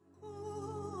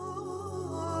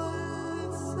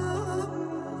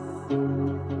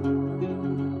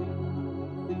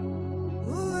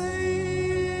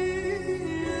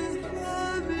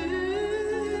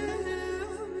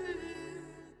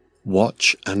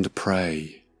 Watch and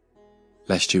pray,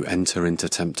 lest you enter into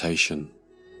temptation.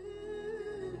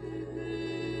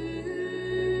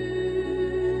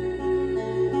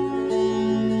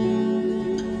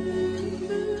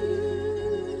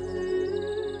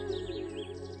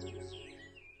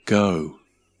 Go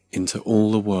into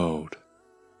all the world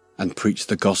and preach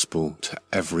the gospel to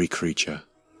every creature.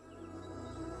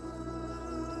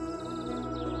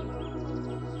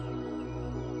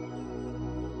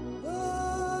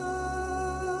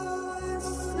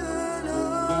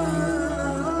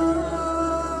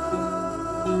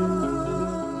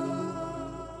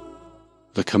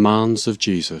 The commands of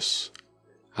Jesus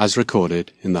as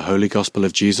recorded in the Holy Gospel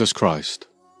of Jesus Christ,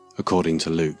 according to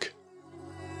Luke.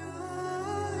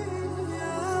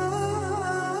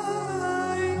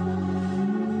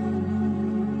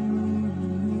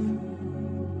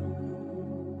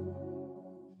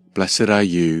 Blessed are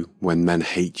you when men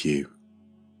hate you,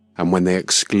 and when they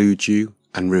exclude you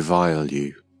and revile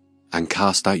you, and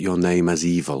cast out your name as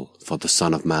evil for the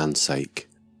Son of Man's sake.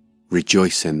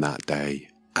 Rejoice in that day,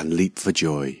 and leap for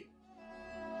joy.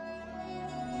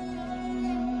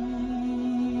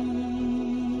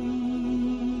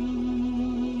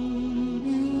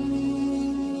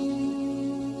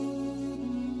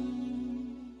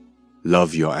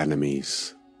 Love your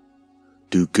enemies.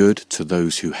 Do good to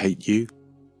those who hate you.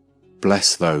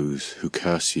 Bless those who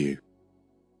curse you,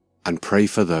 and pray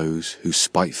for those who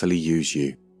spitefully use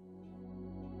you.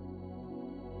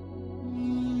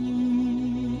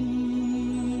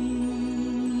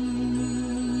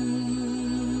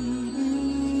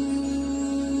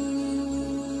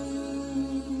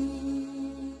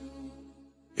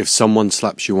 If someone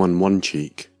slaps you on one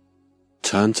cheek,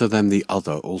 turn to them the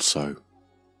other also.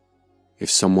 If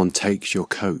someone takes your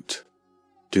coat,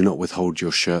 do not withhold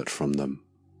your shirt from them.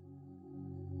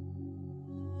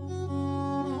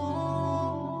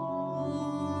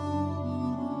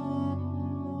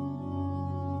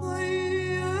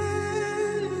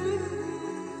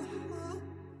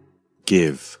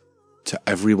 Give to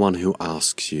everyone who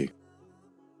asks you,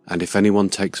 and if anyone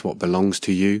takes what belongs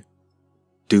to you,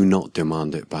 do not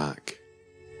demand it back.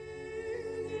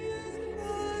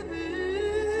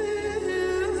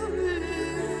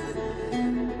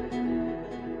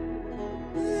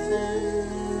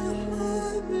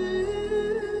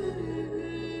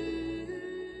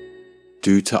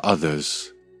 Do to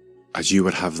others as you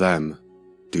would have them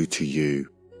do to you.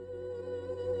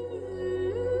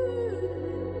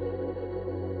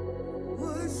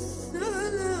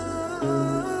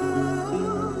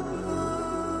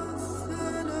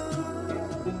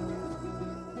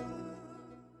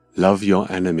 Love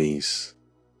your enemies.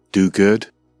 Do good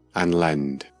and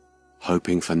lend,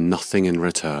 hoping for nothing in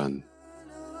return.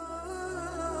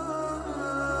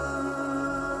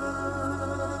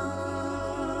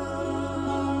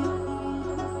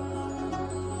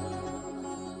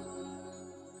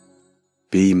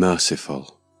 Be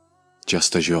merciful,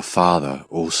 just as your Father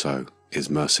also is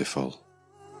merciful.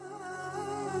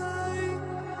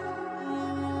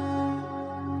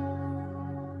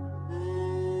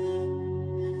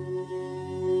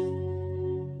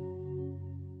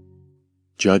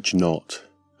 Judge not,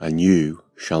 and you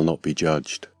shall not be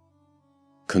judged.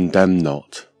 Condemn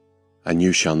not, and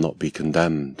you shall not be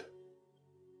condemned.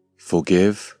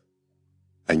 Forgive,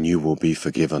 and you will be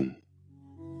forgiven.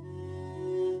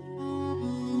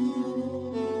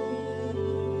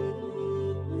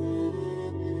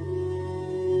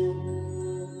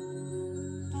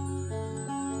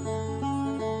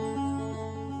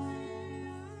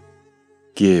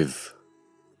 Give,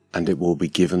 and it will be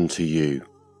given to you.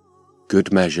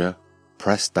 Good measure,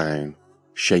 pressed down,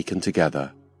 shaken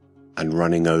together, and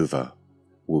running over,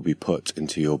 will be put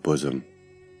into your bosom.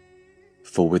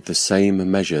 For with the same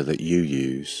measure that you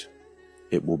use,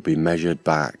 it will be measured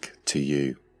back to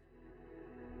you.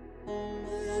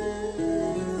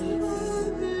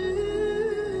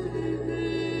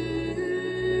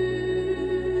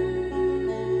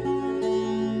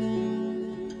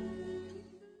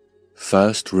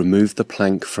 First, remove the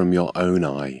plank from your own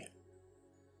eye,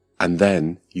 and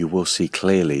then you will see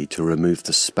clearly to remove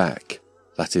the speck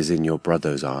that is in your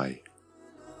brother's eye.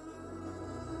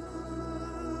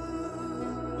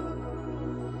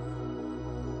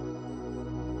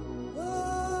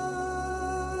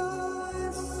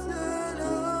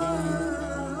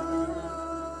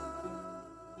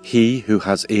 He who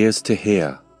has ears to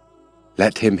hear,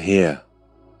 let him hear.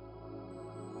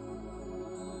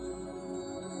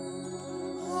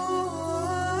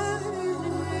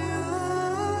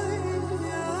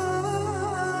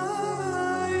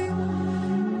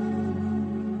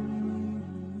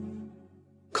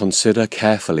 Consider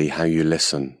carefully how you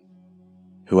listen.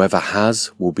 Whoever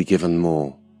has will be given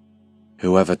more.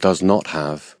 Whoever does not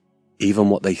have, even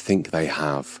what they think they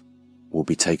have, will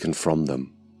be taken from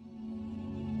them.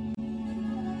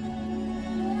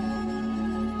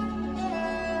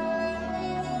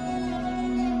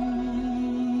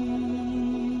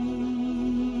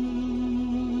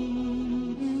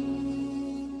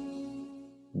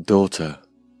 Daughter,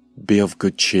 be of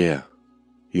good cheer.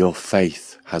 Your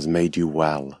faith has made you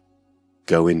well.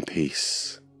 Go in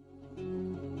peace.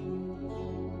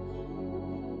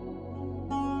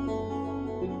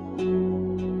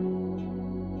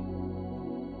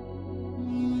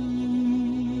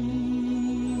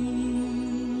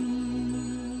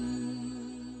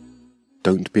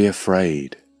 Don't be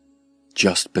afraid,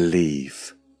 just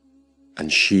believe,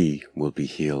 and she will be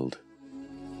healed.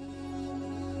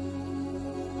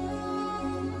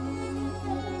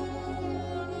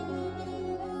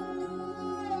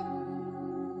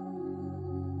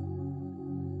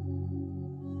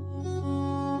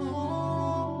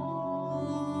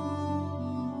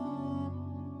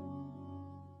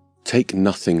 Take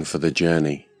nothing for the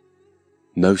journey,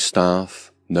 no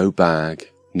staff, no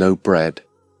bag, no bread,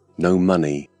 no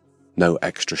money, no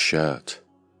extra shirt.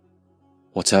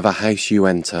 Whatever house you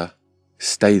enter,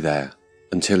 stay there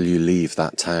until you leave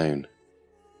that town.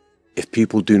 If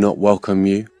people do not welcome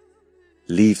you,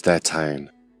 leave their town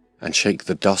and shake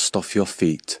the dust off your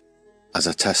feet as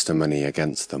a testimony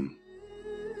against them.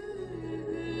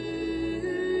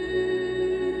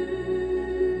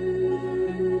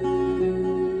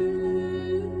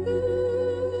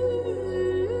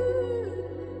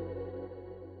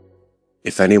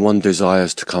 If anyone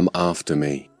desires to come after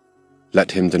me,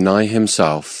 let him deny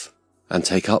himself and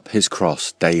take up his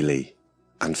cross daily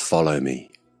and follow me.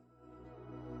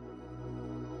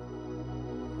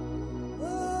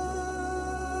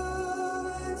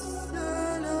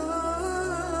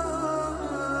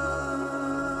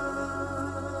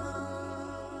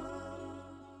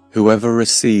 Whoever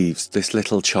receives this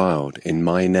little child in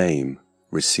my name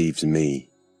receives me,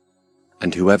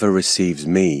 and whoever receives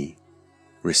me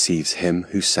receives him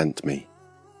who sent me.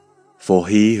 For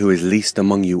he who is least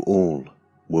among you all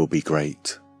will be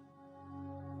great.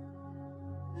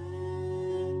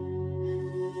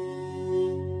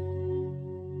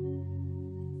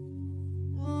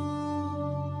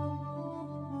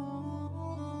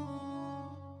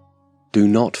 Do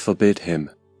not forbid him,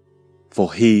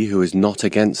 for he who is not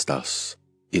against us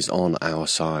is on our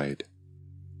side.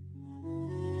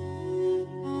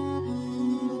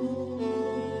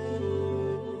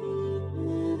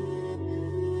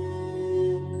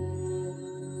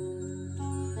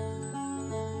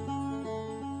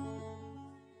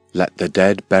 Let the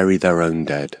dead bury their own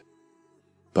dead,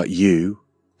 but you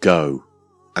go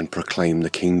and proclaim the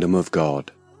kingdom of God.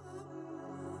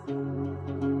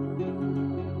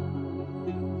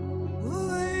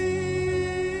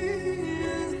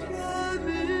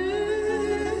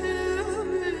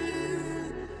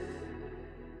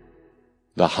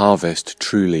 The harvest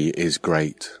truly is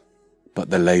great, but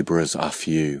the labourers are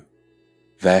few.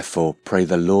 Therefore pray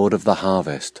the Lord of the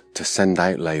harvest to send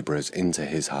out labourers into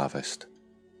his harvest.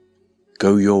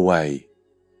 Go your way.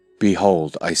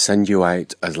 Behold, I send you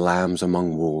out as lambs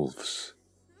among wolves.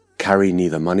 Carry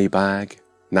neither money bag,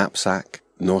 knapsack,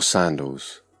 nor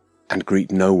sandals, and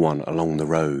greet no one along the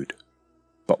road.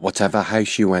 But whatever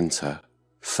house you enter,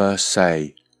 first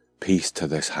say, Peace to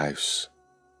this house.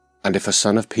 And if a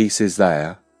son of peace is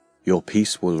there, your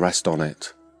peace will rest on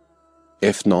it.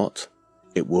 If not,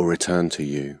 it will return to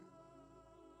you.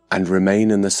 And remain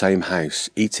in the same house,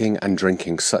 eating and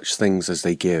drinking such things as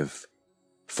they give,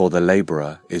 for the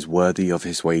labourer is worthy of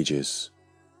his wages.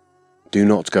 Do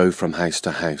not go from house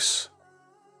to house.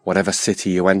 Whatever city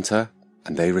you enter,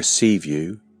 and they receive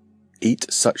you, eat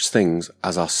such things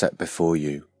as are set before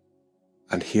you,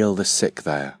 and heal the sick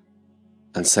there,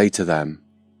 and say to them,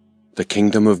 The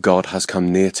kingdom of God has come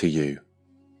near to you.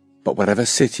 But whatever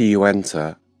city you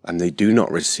enter, and they do not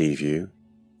receive you,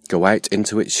 go out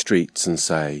into its streets and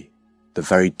say, The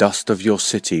very dust of your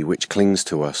city which clings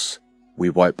to us, we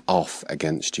wipe off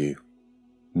against you.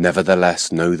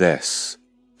 Nevertheless, know this,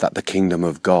 that the kingdom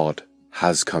of God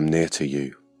has come near to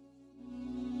you.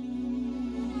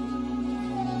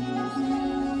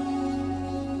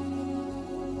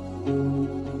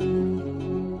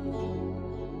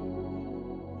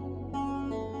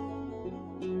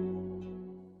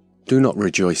 Do not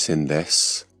rejoice in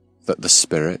this, that the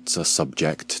spirits are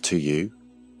subject to you,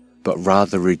 but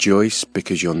rather rejoice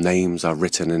because your names are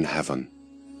written in heaven.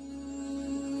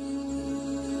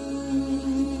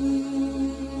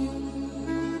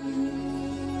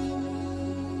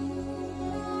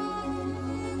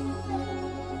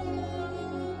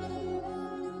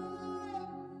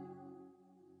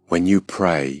 When you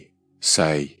pray,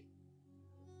 say,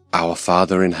 Our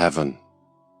Father in heaven,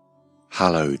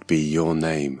 hallowed be your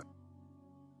name.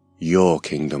 Your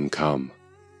kingdom come,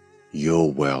 your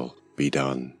will be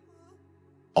done,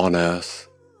 on earth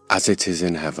as it is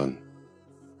in heaven.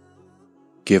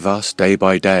 Give us day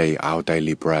by day our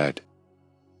daily bread,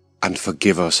 and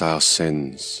forgive us our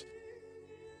sins,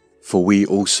 for we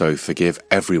also forgive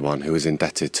everyone who is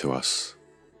indebted to us.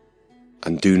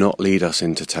 And do not lead us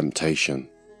into temptation,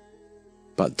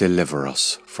 but deliver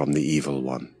us from the evil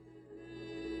one.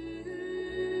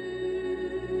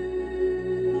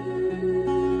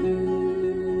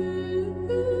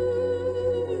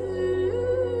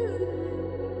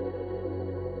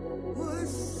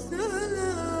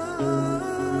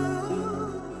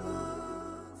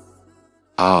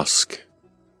 Ask,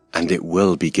 and it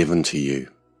will be given to you.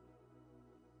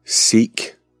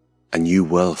 Seek, and you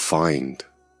will find.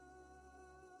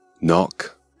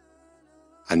 Knock,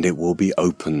 and it will be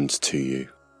opened to you.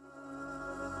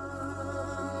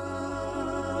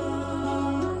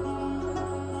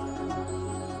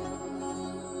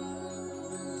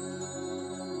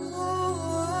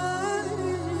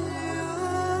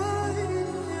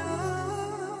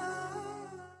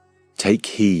 Take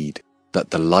heed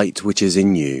that the light which is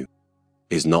in you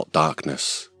is not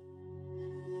darkness.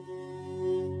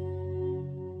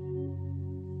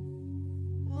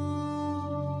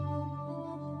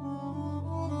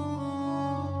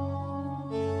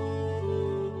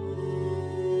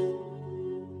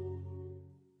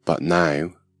 But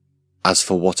now, as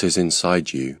for what is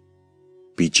inside you,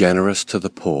 be generous to the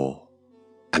poor,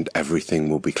 and everything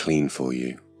will be clean for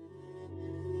you.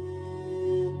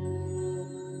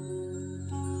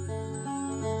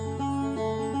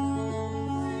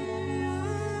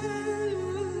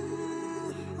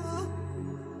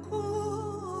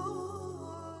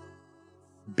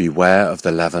 Beware of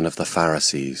the leaven of the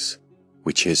Pharisees,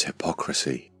 which is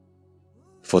hypocrisy.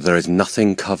 For there is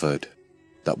nothing covered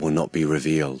that will not be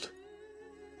revealed,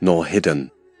 nor hidden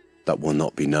that will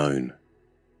not be known.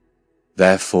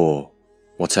 Therefore,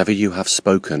 whatever you have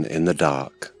spoken in the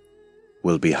dark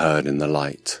will be heard in the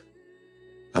light,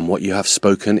 and what you have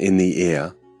spoken in the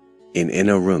ear, in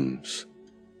inner rooms,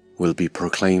 will be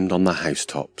proclaimed on the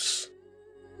housetops.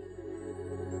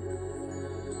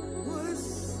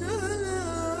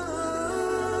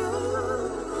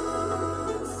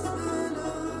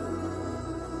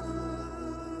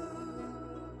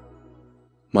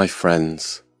 My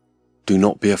friends, do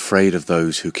not be afraid of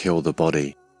those who kill the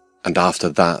body, and after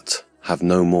that have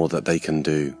no more that they can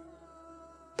do.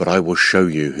 But I will show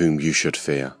you whom you should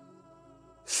fear.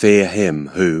 Fear him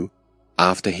who,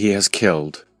 after he has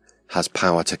killed, has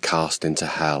power to cast into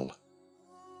hell.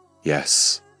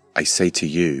 Yes, I say to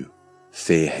you,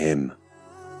 fear him.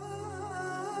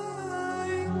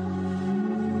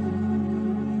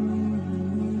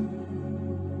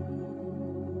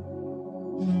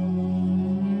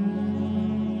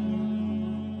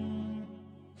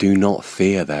 Do not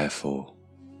fear, therefore.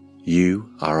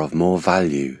 You are of more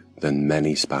value than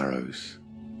many sparrows.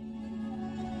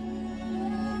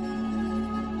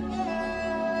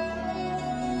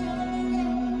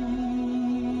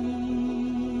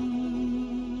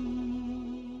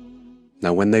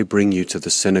 Now when they bring you to the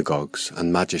synagogues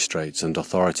and magistrates and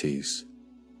authorities,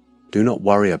 do not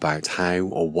worry about how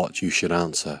or what you should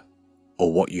answer,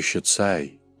 or what you should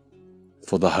say,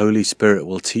 for the Holy Spirit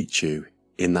will teach you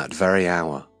in that very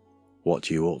hour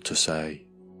what you ought to say.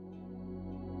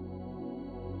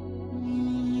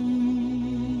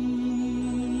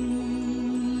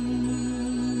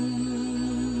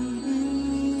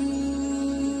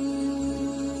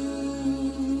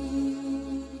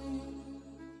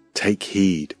 Take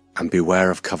heed and beware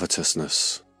of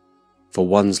covetousness, for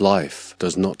one's life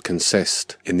does not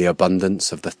consist in the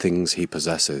abundance of the things he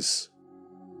possesses.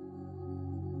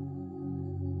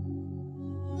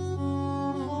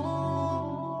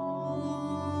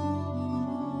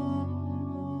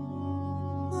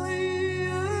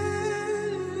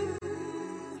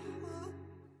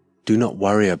 Do not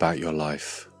worry about your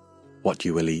life, what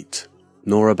you will eat,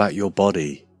 nor about your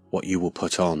body, what you will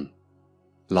put on.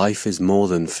 Life is more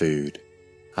than food,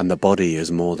 and the body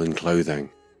is more than clothing.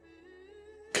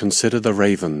 Consider the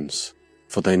ravens,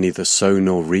 for they neither sow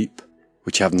nor reap,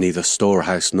 which have neither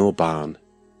storehouse nor barn,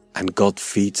 and God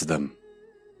feeds them.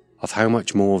 Of how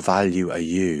much more value are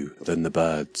you than the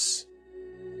birds?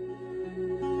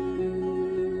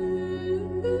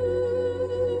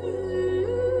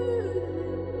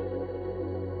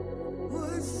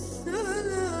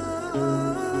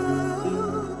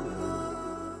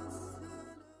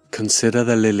 Consider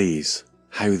the lilies,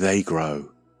 how they grow.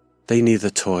 They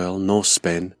neither toil nor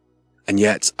spin, and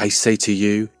yet I say to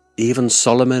you, even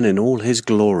Solomon in all his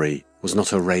glory was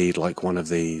not arrayed like one of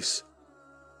these.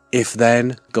 If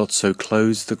then God so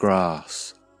clothes the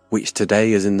grass, which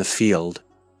today is in the field,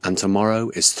 and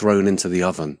tomorrow is thrown into the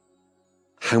oven,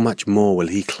 how much more will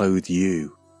he clothe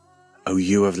you, O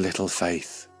you of little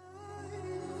faith?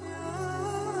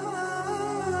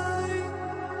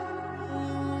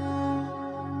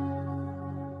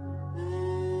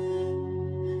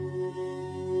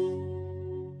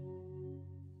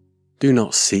 Do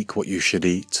not seek what you should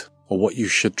eat, or what you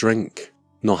should drink,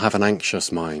 nor have an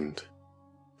anxious mind.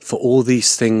 For all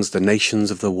these things the nations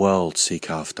of the world seek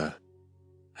after,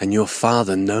 and your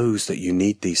Father knows that you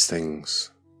need these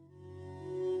things.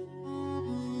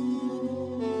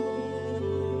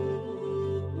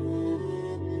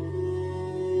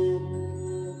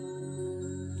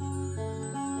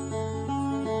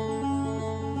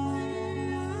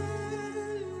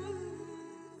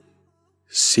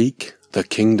 Seek the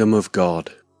kingdom of God,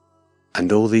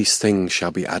 and all these things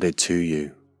shall be added to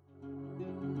you.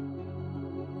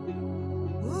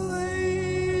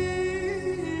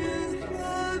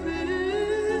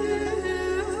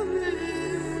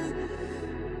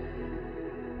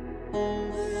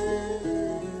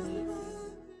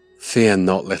 Fear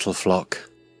not, little flock,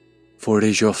 for it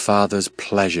is your Father's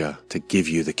pleasure to give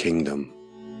you the kingdom.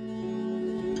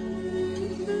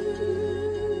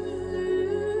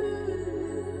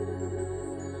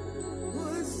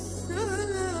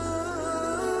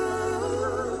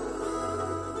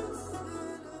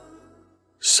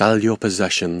 Sell your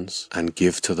possessions and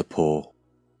give to the poor.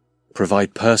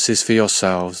 Provide purses for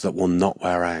yourselves that will not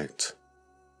wear out,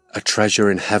 a treasure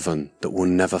in heaven that will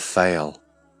never fail,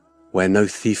 where no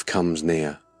thief comes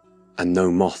near and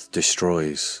no moth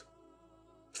destroys.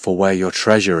 For where your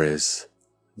treasure is,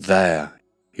 there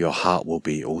your heart will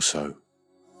be also.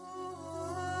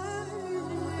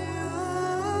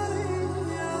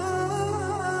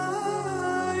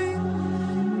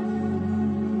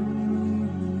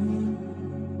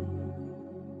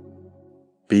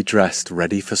 Be dressed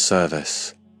ready for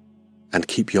service, and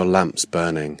keep your lamps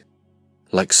burning,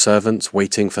 like servants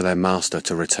waiting for their master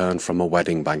to return from a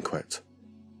wedding banquet,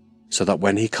 so that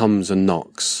when he comes and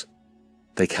knocks,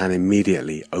 they can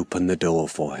immediately open the door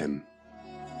for him.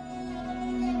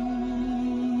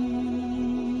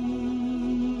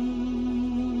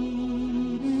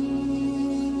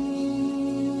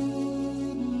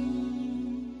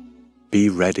 Be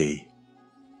ready,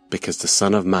 because the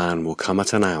Son of Man will come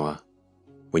at an hour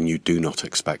when you do not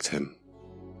expect him.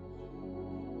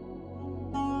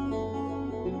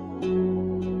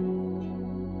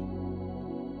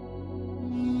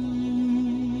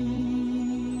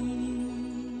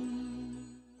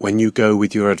 When you go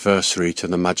with your adversary to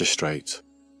the magistrate,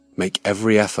 make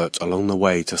every effort along the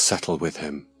way to settle with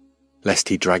him, lest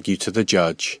he drag you to the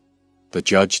judge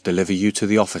deliver you to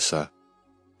the officer,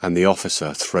 and the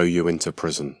officer throw you into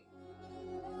prison.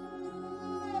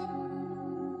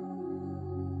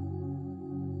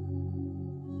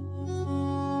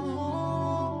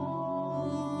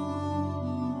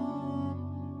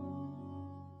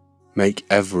 Make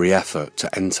every effort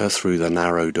to enter through the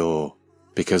narrow door,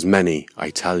 because many, I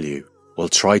tell you, will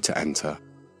try to enter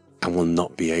and will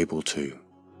not be able to.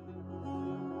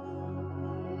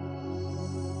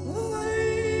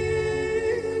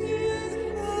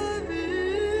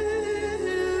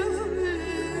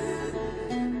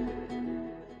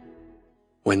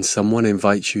 When someone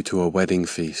invites you to a wedding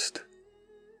feast,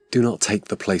 do not take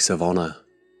the place of honor,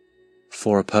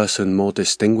 for a person more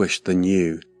distinguished than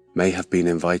you may have been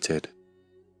invited.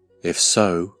 If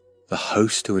so, the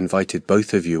host who invited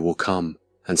both of you will come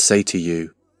and say to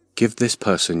you, "Give this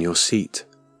person your seat."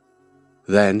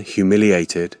 Then,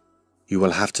 humiliated, you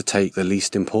will have to take the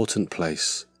least important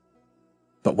place.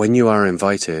 But when you are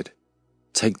invited,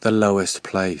 take the lowest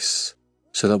place,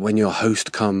 so that when your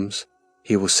host comes,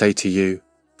 he will say to you,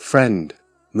 "Friend,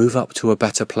 move up to a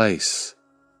better place."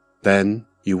 Then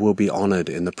you will be honored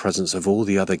in the presence of all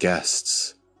the other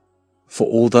guests. For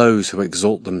all those who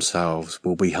exalt themselves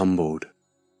will be humbled,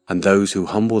 and those who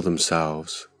humble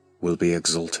themselves will be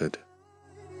exalted.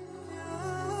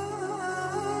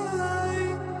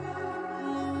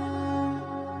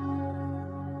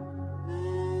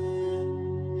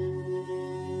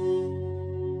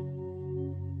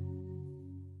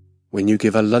 When you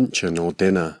give a luncheon or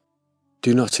dinner,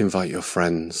 do not invite your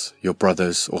friends, your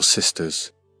brothers or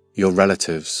sisters, your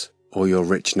relatives, or your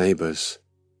rich neighbors.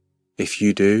 If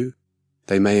you do,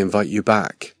 they may invite you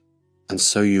back, and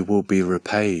so you will be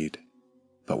repaid.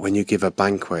 But when you give a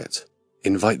banquet,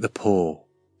 invite the poor,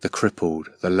 the crippled,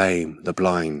 the lame, the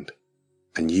blind,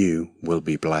 and you will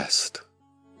be blessed.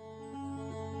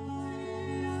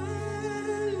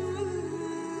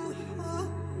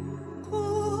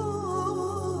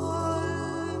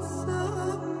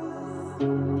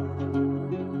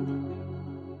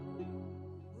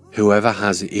 Whoever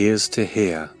has ears to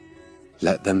hear,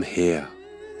 let them hear.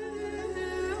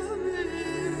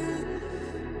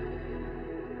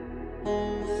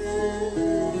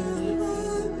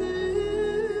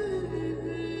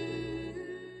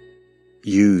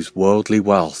 Use worldly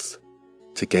wealth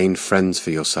to gain friends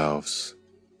for yourselves,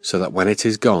 so that when it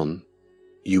is gone,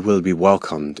 you will be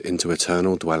welcomed into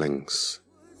eternal dwellings.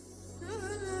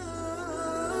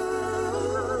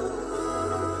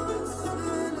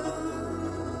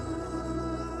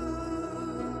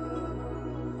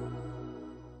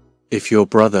 If your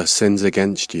brother sins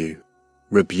against you,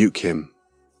 rebuke him,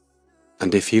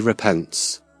 and if he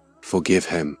repents, forgive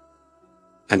him.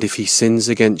 And if he sins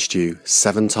against you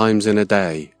 7 times in a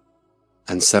day,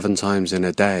 and 7 times in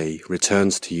a day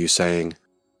returns to you saying,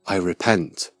 I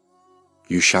repent,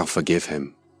 you shall forgive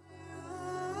him.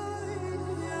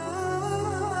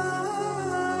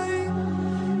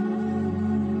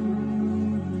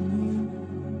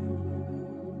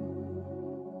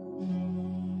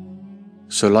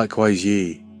 So likewise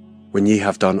ye, when ye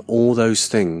have done all those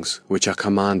things which are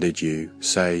commanded you,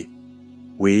 say,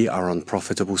 We are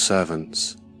unprofitable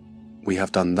servants. We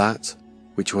have done that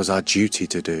which was our duty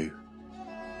to do.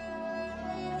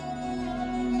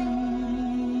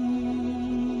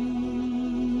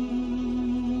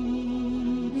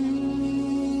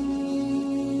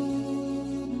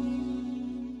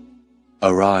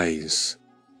 Arise,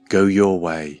 go your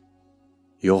way.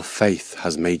 Your faith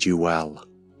has made you well.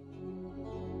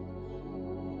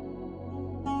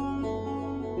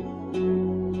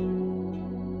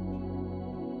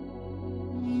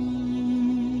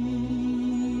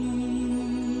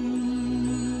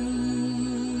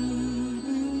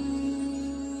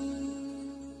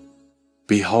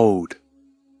 Behold,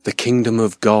 the kingdom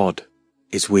of God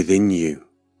is within you.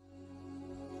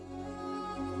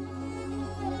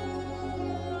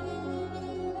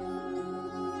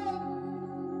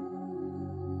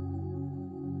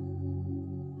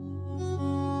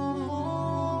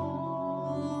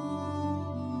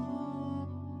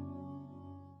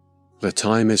 The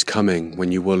time is coming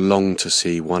when you will long to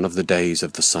see one of the days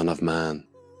of the Son of Man,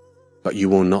 but you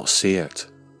will not see it.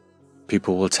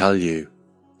 People will tell you,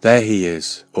 There he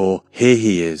is, or Here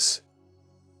he is.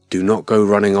 Do not go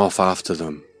running off after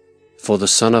them, for the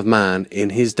Son of Man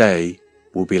in his day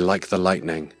will be like the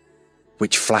lightning,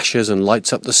 which flashes and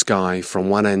lights up the sky from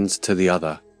one end to the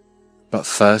other. But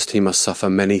first he must suffer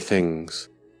many things,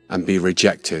 and be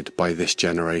rejected by this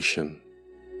generation.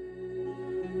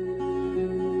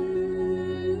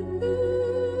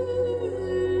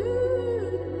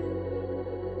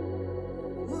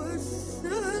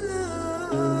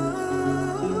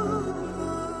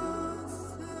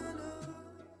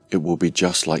 It will be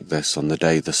just like this on the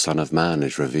day the Son of Man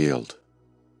is revealed.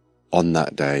 On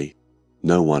that day,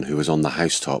 no one who is on the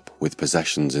housetop with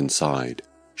possessions inside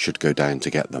should go down to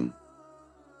get them.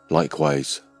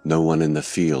 Likewise, no one in the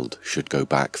field should go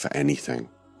back for anything.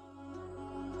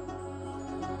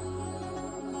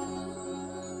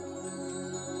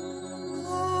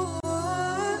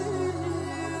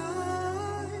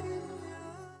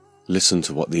 Listen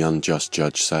to what the unjust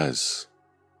judge says.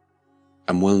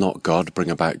 And will not God bring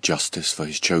about justice for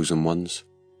his chosen ones,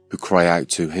 who cry out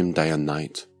to him day and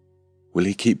night? Will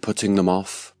he keep putting them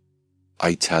off?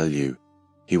 I tell you,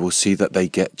 he will see that they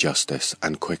get justice,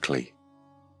 and quickly.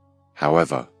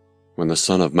 However, when the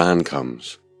Son of Man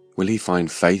comes, will he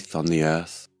find faith on the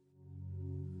earth?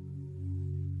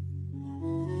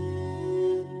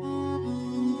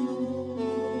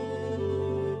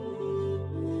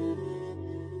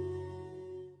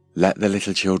 Let the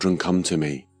little children come to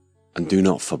me, and do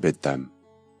not forbid them,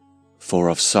 for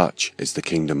of such is the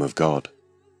kingdom of God.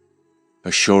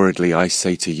 Assuredly I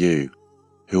say to you,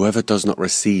 whoever does not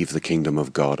receive the kingdom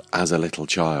of God as a little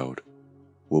child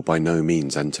will by no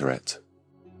means enter it.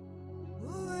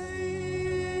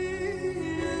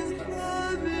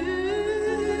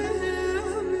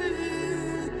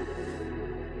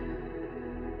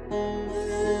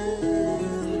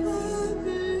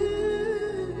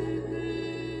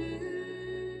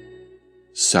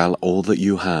 Sell all that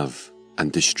you have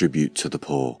and distribute to the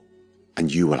poor,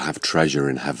 and you will have treasure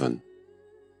in heaven.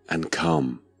 And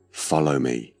come, follow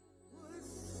me.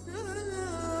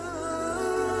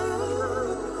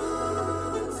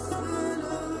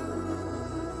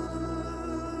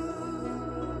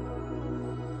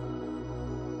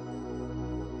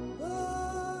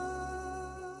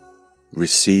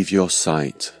 Receive your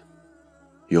sight.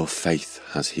 Your faith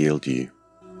has healed you.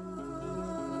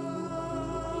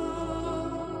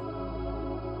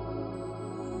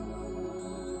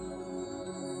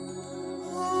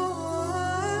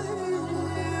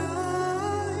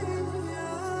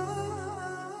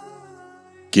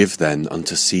 Give then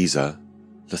unto Caesar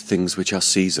the things which are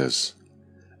Caesar's,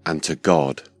 and to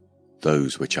God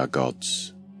those which are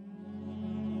God's.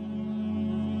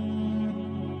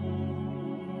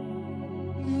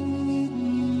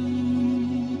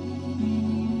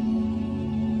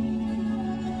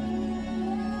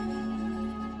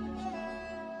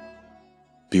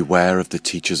 Beware of the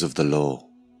teachers of the law.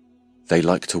 They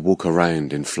like to walk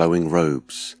around in flowing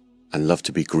robes and love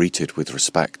to be greeted with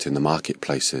respect in the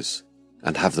marketplaces,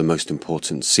 and have the most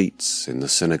important seats in the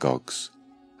synagogues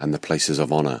and the places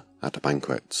of honor at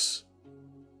banquets.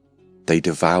 They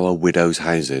devour widows'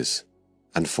 houses,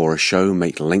 and for a show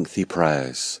make lengthy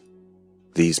prayers.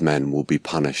 These men will be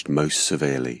punished most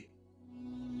severely.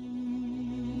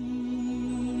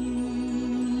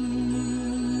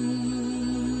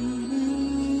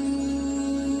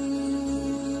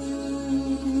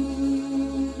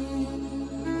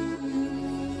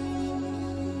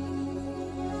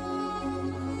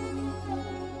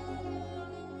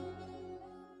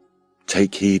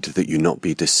 Take heed that you not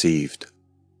be deceived.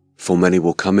 For many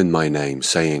will come in my name,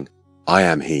 saying, I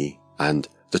am he, and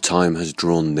the time has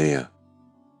drawn near.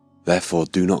 Therefore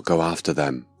do not go after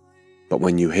them. But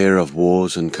when you hear of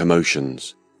wars and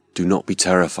commotions, do not be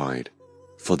terrified,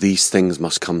 for these things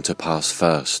must come to pass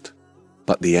first,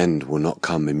 but the end will not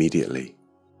come immediately.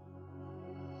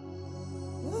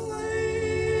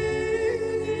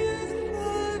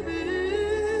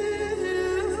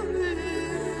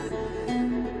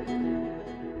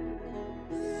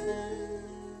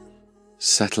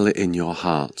 Settle it in your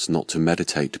hearts not to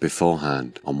meditate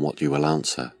beforehand on what you will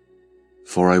answer.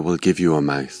 For I will give you a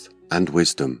mouth and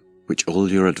wisdom, which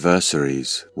all your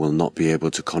adversaries will not be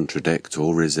able to contradict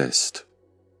or resist.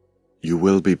 You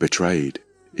will be betrayed,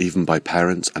 even by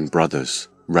parents and brothers,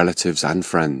 relatives and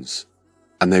friends,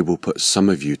 and they will put some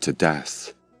of you to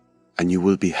death, and you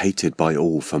will be hated by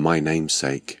all for my name's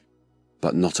sake.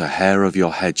 But not a hair of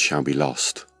your head shall be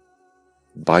lost.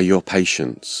 By your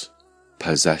patience,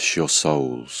 possess your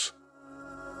souls.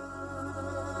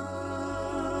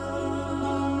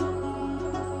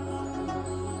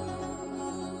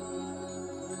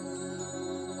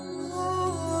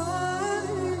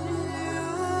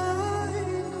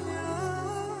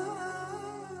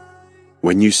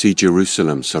 When you see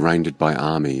Jerusalem surrounded by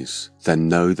armies, then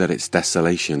know that its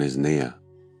desolation is near.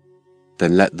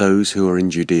 Then let those who are in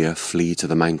Judea flee to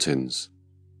the mountains.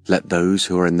 Let those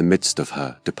who are in the midst of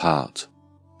her depart,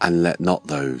 and let not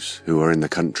those who are in the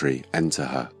country enter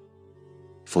her.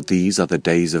 For these are the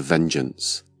days of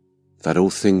vengeance, that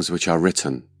all things which are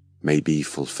written may be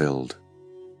fulfilled.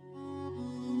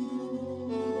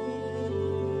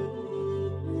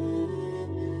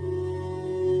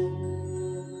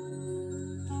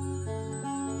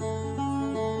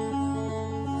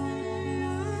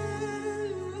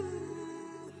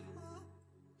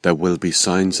 There will be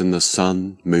signs in the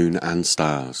sun, moon, and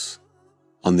stars.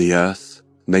 On the earth,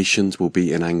 nations will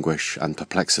be in anguish and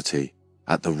perplexity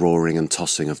at the roaring and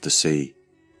tossing of the sea.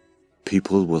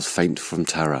 People will faint from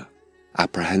terror,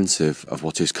 apprehensive of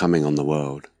what is coming on the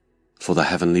world, for the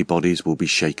heavenly bodies will be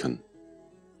shaken.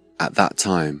 At that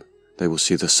time, they will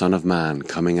see the Son of Man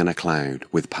coming in a cloud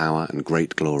with power and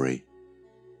great glory.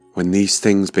 When these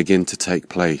things begin to take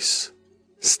place,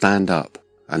 stand up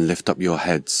and lift up your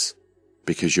heads,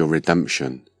 because your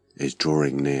redemption is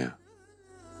drawing near.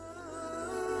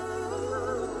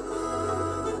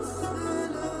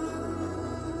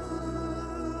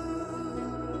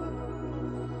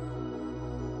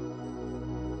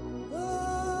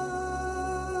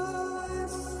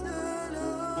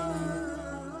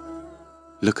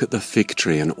 Look at the fig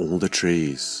tree and all the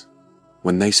trees.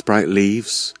 When they sprout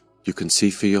leaves, you can see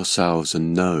for yourselves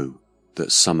and know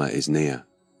that summer is near.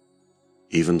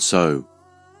 Even so,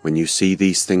 when you see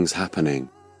these things happening,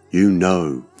 you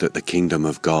know that the kingdom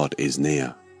of God is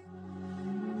near.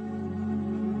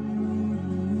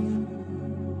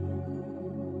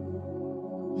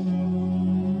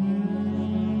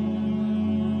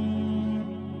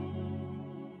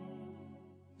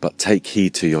 But take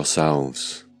heed to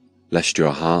yourselves, lest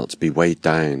your hearts be weighed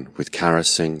down with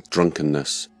carousing,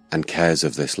 drunkenness, and cares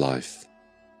of this life,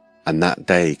 and that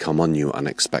day come on you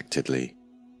unexpectedly.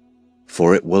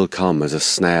 For it will come as a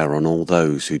snare on all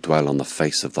those who dwell on the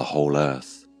face of the whole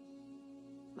earth.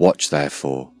 Watch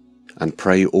therefore, and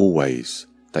pray always,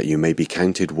 that you may be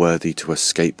counted worthy to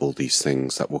escape all these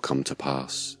things that will come to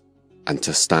pass, and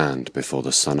to stand before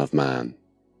the Son of Man.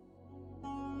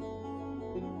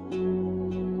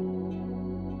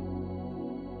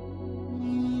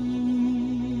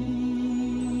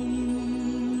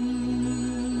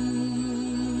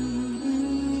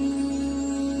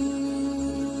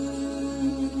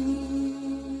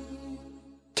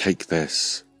 Take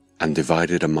this, and divide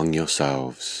it among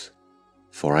yourselves.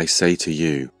 For I say to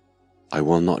you, I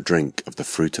will not drink of the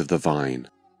fruit of the vine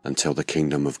until the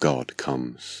kingdom of God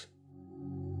comes.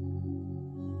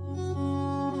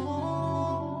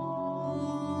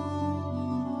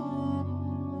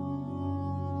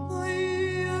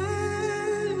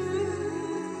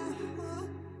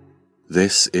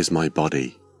 This is my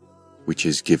body, which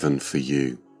is given for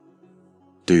you.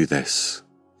 Do this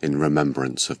in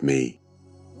remembrance of me.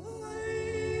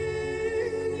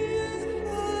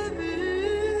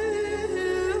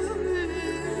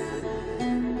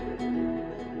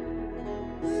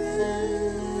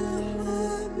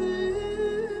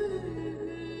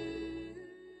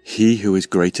 He who is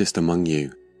greatest among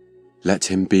you, let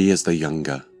him be as the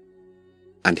younger,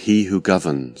 and he who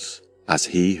governs as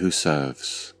he who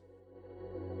serves.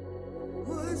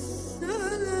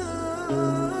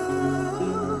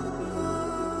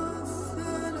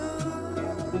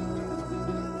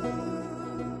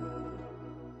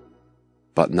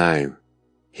 But now,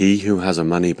 he who has a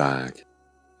money bag,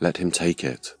 let him take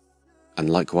it, and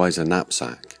likewise a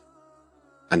knapsack.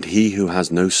 And he who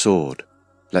has no sword,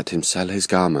 let him sell his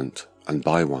garment and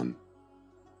buy one.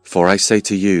 For I say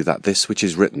to you that this which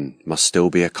is written must still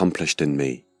be accomplished in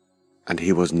me. And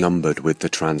he was numbered with the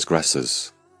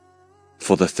transgressors.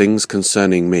 For the things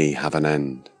concerning me have an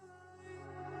end.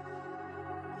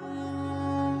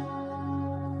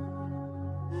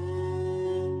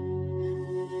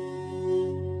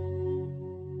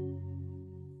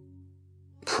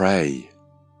 Pray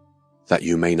that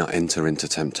you may not enter into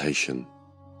temptation.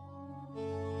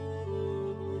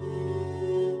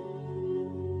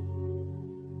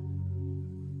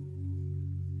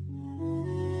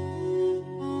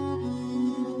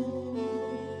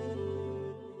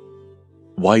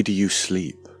 Why do you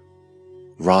sleep?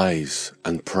 Rise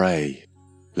and pray,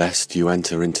 lest you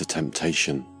enter into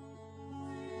temptation.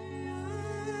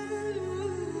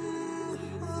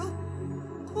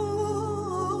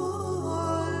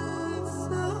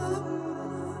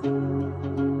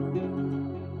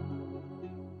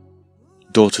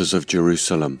 Daughters of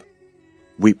Jerusalem,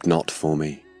 weep not for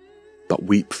me, but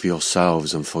weep for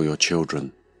yourselves and for your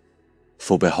children.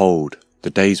 For behold, the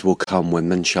days will come when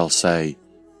men shall say,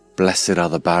 Blessed are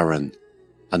the barren,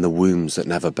 and the wombs that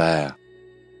never bare,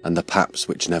 and the paps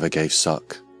which never gave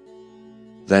suck.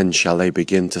 Then shall they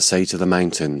begin to say to the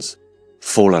mountains,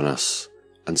 Fall on us,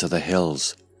 and to the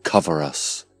hills, Cover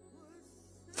us.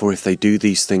 For if they do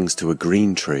these things to a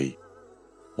green tree,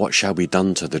 what shall be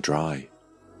done to the dry?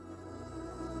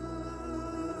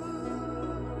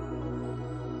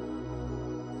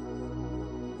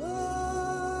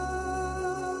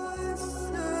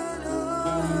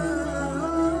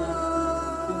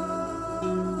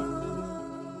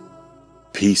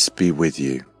 Peace be with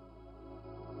you.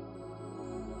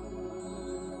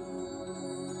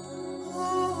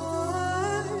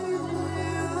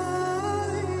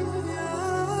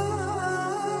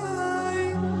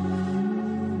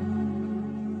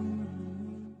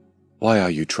 Why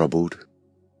are you troubled?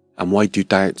 And why do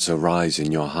doubts arise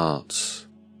in your hearts?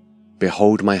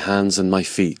 Behold my hands and my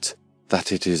feet,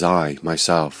 that it is I,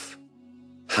 myself.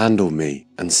 Handle me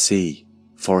and see.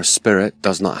 For a spirit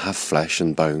does not have flesh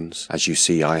and bones, as you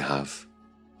see I have.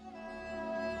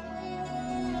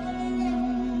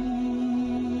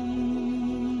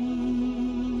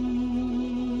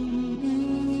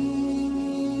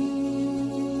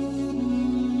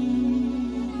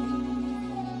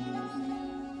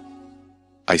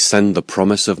 I send the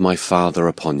promise of my Father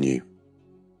upon you,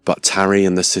 but tarry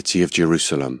in the city of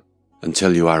Jerusalem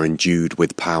until you are endued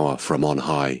with power from on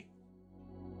high.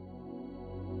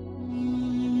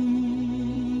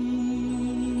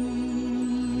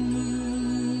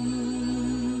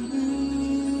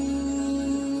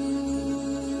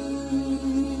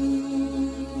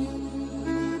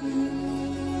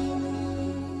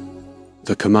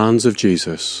 The commands of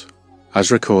Jesus,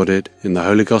 as recorded in the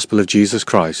Holy Gospel of Jesus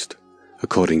Christ,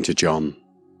 according to John.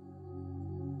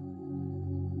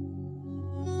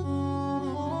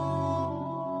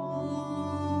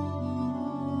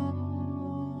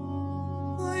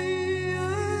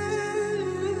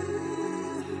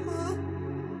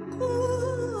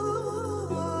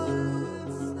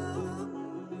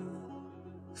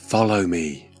 Follow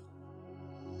me.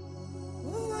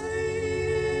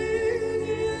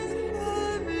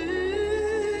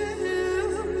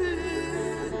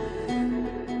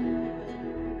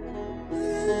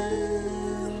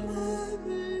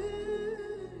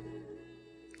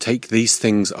 Take these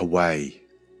things away.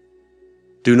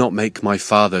 Do not make my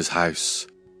Father's house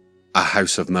a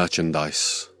house of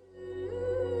merchandise.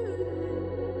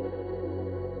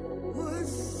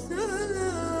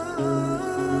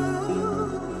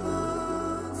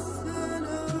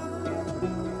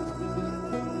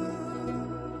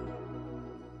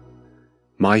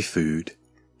 My food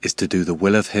is to do the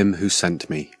will of him who sent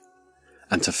me,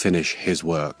 and to finish his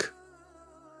work.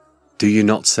 Do you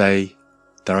not say,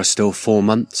 There are still 4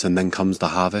 months, and then comes the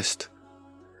harvest?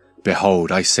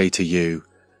 Behold, I say to you,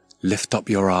 lift up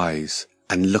your eyes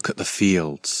and look at the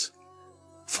fields,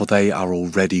 for they are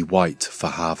already white for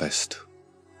harvest.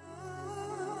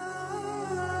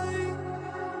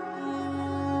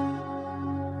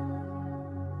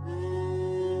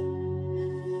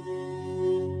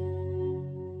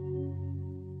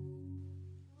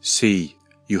 See,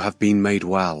 you have been made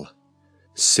well.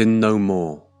 Sin no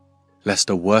more, lest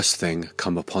a worse thing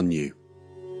come upon you.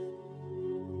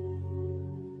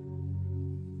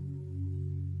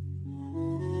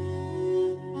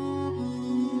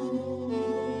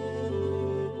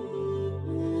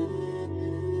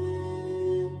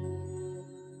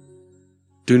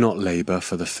 Do not labor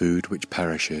for the food which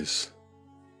perishes,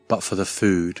 but for the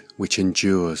food which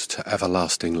endures to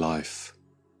everlasting life,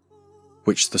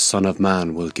 which the Son of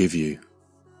Man will give you,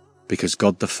 because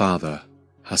God the Father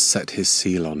has set his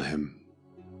seal on him.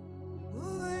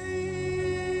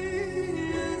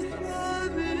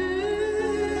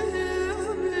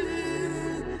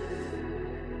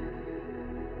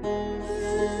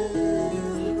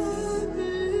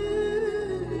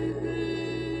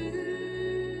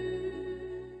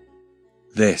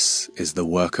 This is the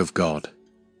work of God,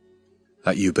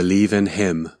 that you believe in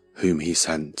him whom he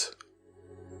sent.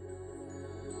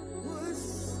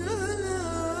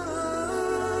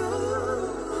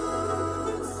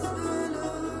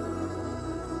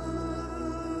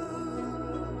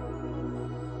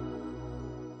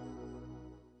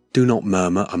 Do not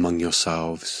murmur among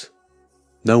yourselves.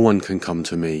 No one can come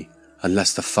to me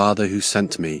unless the Father who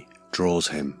sent me draws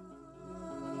him.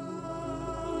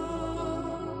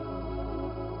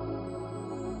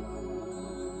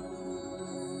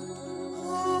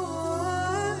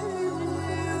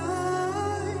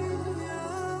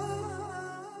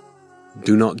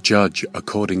 Do not judge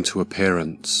according to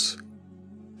appearance,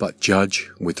 but judge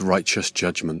with righteous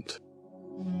judgment.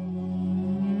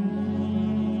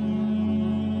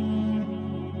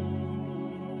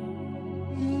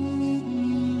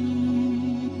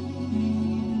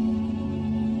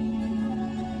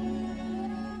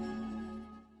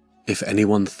 If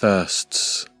anyone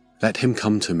thirsts, let him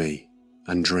come to me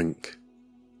and drink.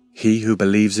 He who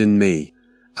believes in me,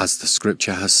 as the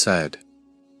Scripture has said,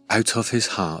 out of his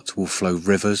heart will flow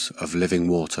rivers of living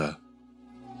water.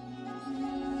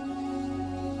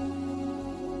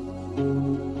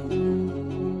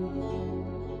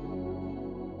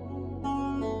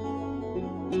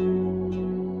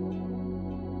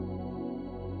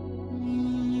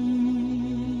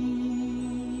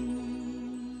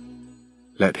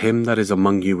 Let him that is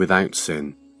among you without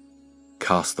sin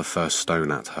cast the first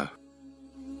stone at her.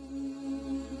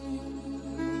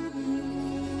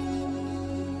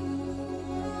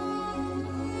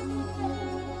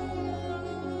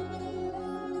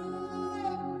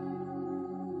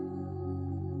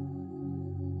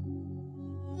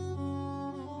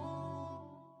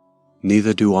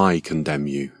 Neither do I condemn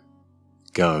you.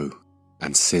 Go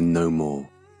and sin no more.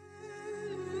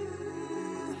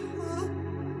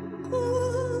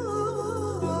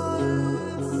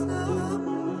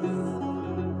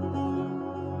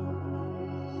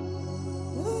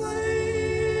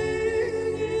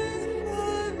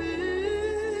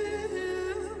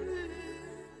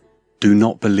 Do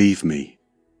not believe me,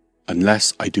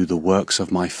 unless I do the works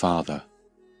of my Father.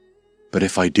 But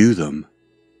if I do them,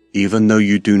 even though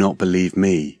you do not believe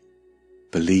me,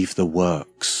 believe the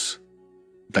works,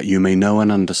 that you may know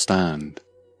and understand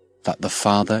that the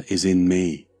Father is in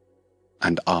me,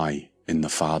 and I in the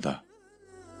Father.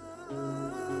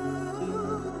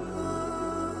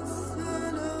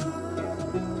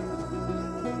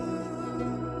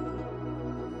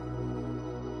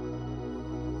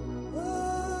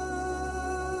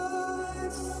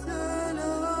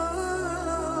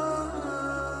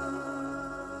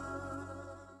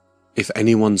 If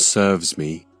anyone serves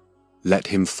me, let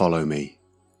him follow me.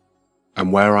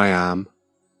 And where I am,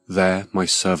 there my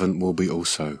servant will be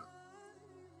also.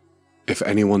 If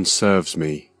anyone serves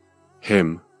me,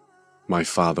 him my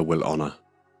Father will honor.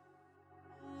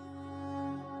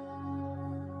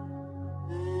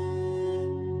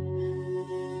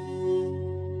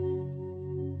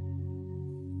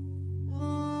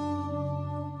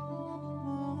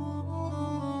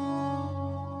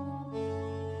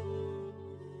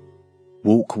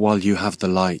 Walk while you have the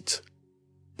light,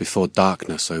 before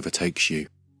darkness overtakes you.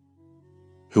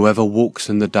 Whoever walks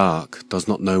in the dark does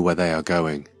not know where they are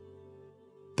going.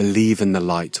 Believe in the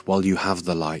light while you have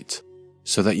the light,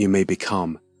 so that you may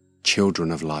become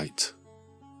children of light.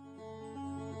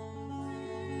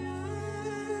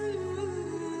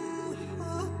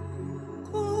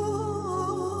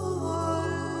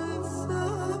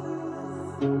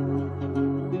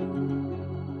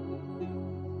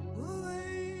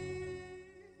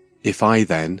 If I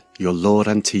then, your Lord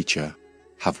and Teacher,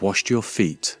 have washed your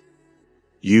feet,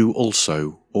 you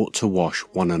also ought to wash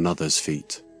one another's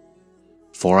feet.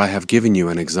 For I have given you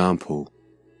an example,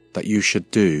 that you should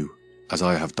do as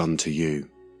I have done to you.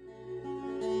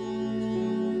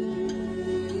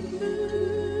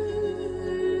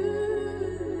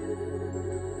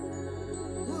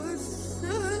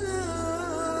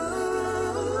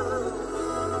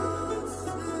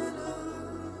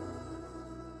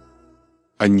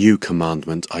 A new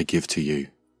commandment I give to you,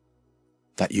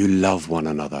 that you love one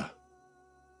another.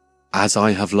 As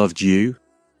I have loved you,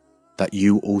 that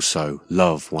you also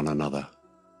love one another.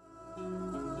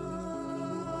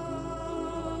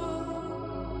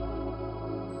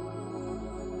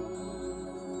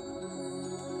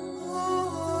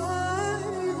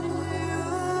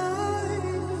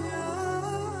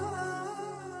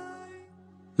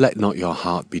 Let not your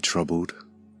heart be troubled.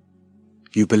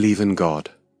 You believe in God,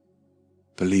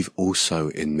 believe also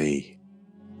in me.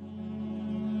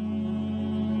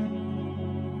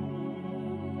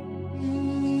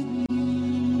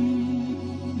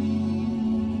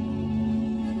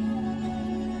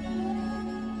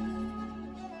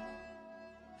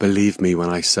 Believe me when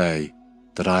I say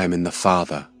that I am in the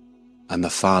Father, and the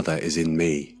Father is in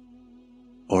me.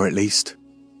 Or at least,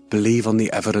 believe on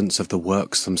the evidence of the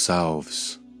works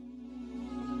themselves.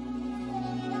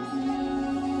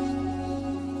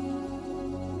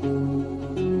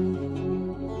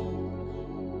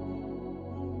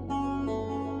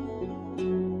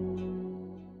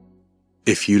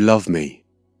 If you love me,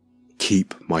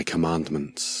 keep my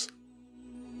commandments.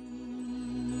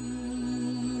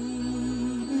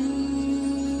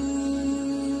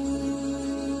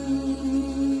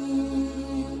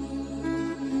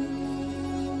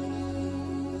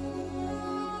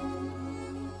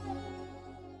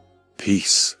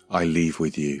 Peace I leave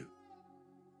with you.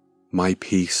 My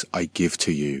peace I give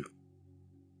to you.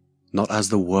 Not as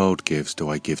the world gives do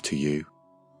I give to you.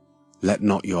 Let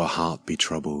not your heart be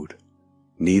troubled,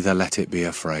 neither let it be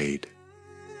afraid.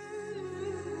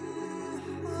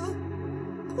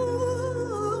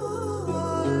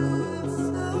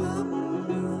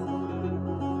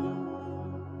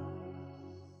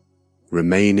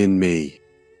 Remain in me,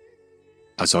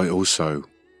 as I also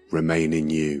remain in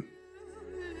you.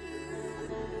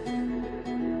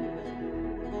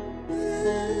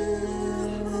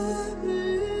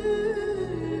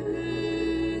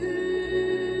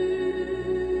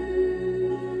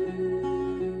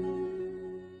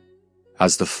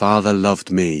 As the Father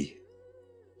loved me,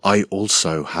 I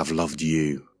also have loved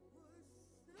you.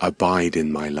 Abide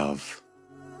in my love.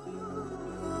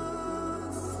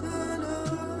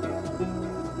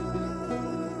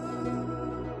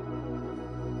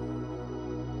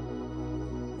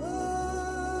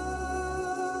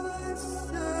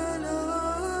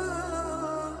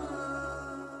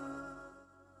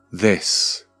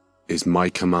 This is my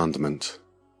commandment,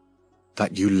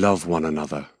 that you love one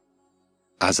another,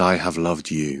 as I have loved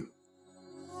you.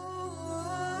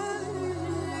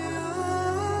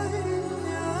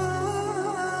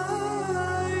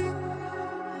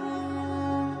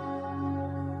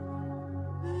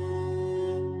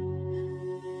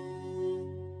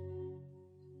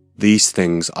 These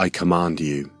things I command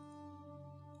you,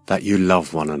 that you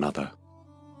love one another.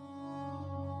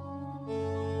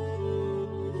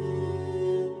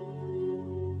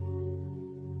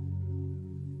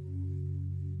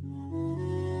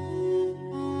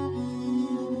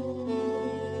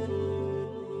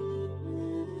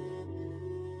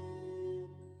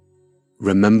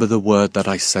 Remember the word that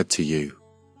I said to you,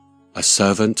 a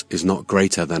servant is not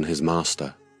greater than his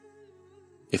master.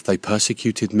 If they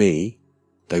persecuted me,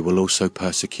 they will also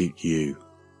persecute you.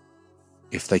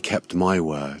 If they kept my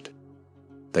word,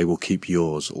 they will keep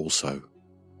yours also.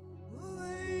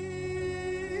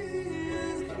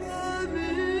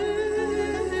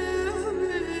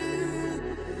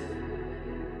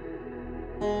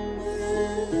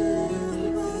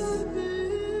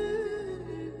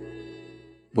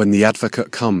 When the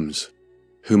Advocate comes,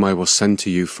 whom I will send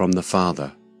to you from the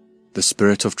Father, the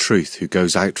Spirit of truth who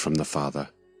goes out from the Father,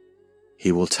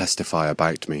 he will testify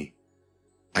about me.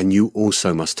 And you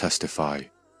also must testify,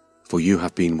 for you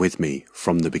have been with me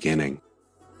from the beginning.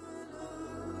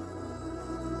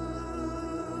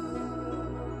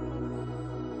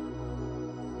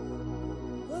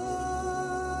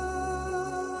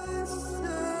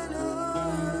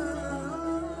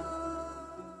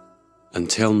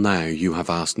 Until now you have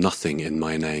asked nothing in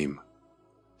my name.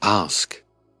 Ask,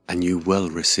 and you will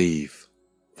receive,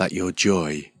 that your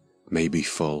joy may be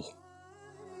full.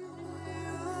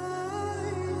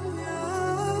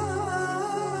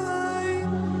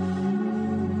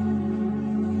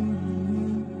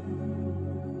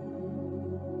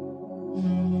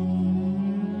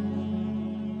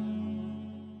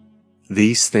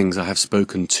 These things I have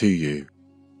spoken to you,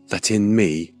 that in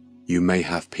me you may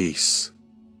have peace.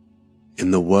 In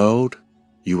the world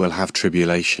you will have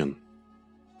tribulation,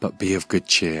 but be of good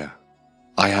cheer.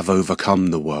 I have overcome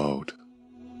the world.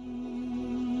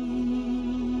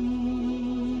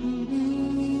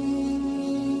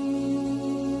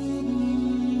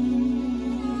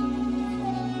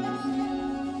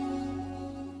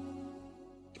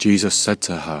 Jesus said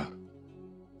to her,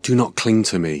 "Do not cling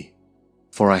to me,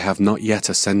 For I have not yet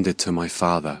ascended to my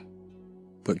Father,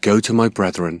 but go to my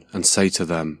brethren and say to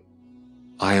them,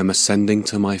 I am ascending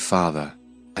to my Father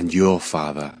and your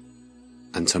Father,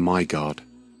 and to my God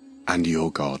and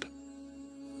your God.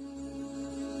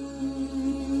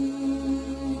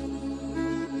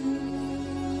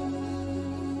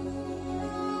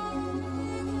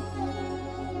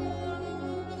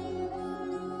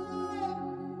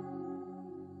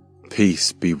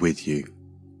 Peace be with you.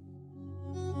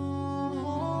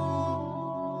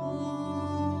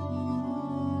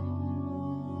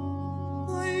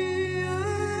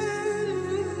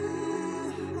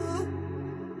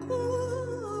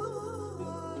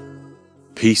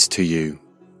 Peace to you.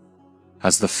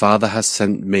 As the Father has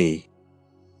sent me,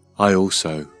 I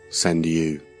also send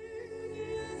you.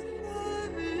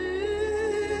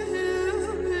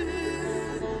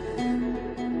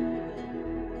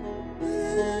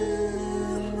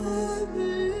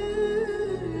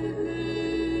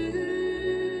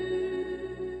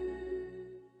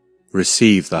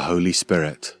 Receive the Holy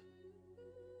Spirit.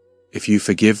 If you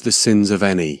forgive the sins of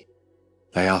any,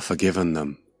 they are forgiven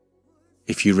them.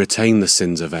 If you retain the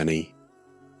sins of any,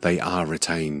 they are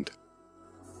retained.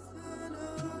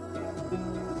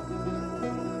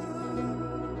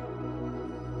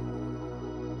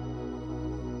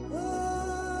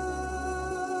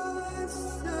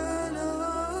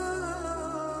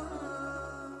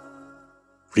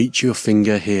 Reach your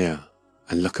finger here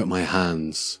and look at my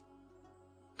hands,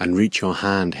 and reach your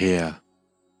hand here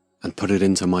and put it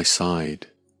into my side.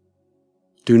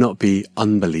 Do not be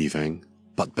unbelieving,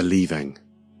 but believing.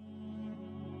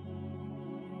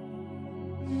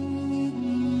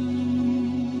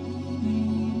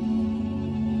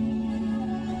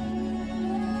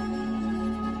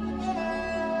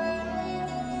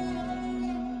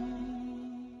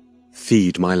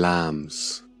 Feed my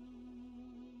lambs.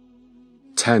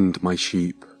 Tend my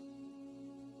sheep.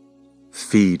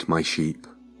 Feed my sheep.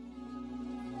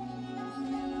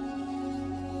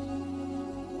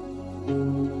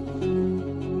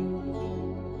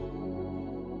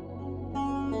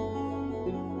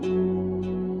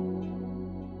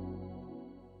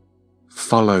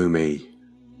 Follow me.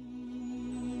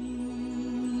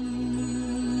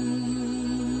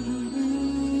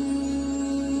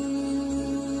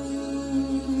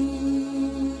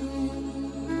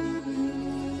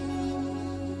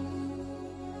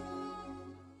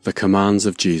 The commands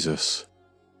of Jesus,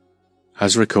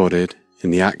 as recorded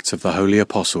in the Acts of the Holy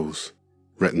Apostles,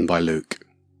 written by Luke.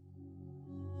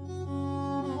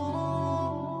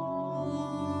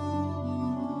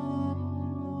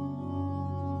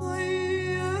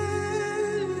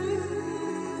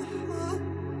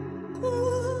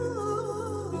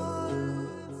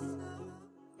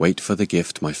 Wait for the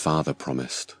gift my Father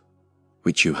promised,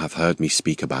 which you have heard me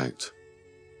speak about.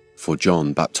 For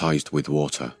John baptized with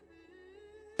water,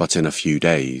 but in a few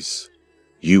days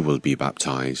you will be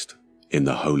baptized in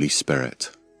the Holy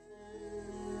Spirit.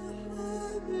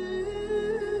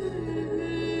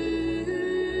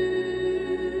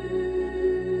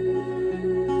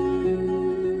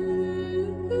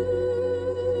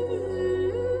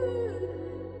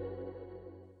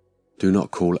 Do not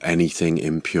call anything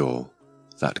impure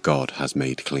that God has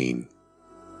made clean.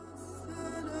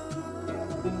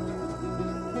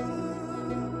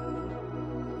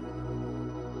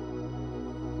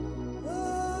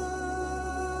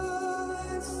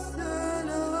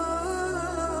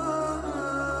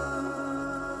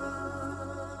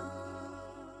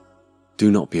 Do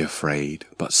not be afraid,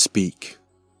 but speak,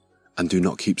 and do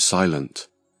not keep silent,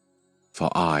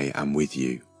 for I am with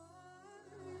you.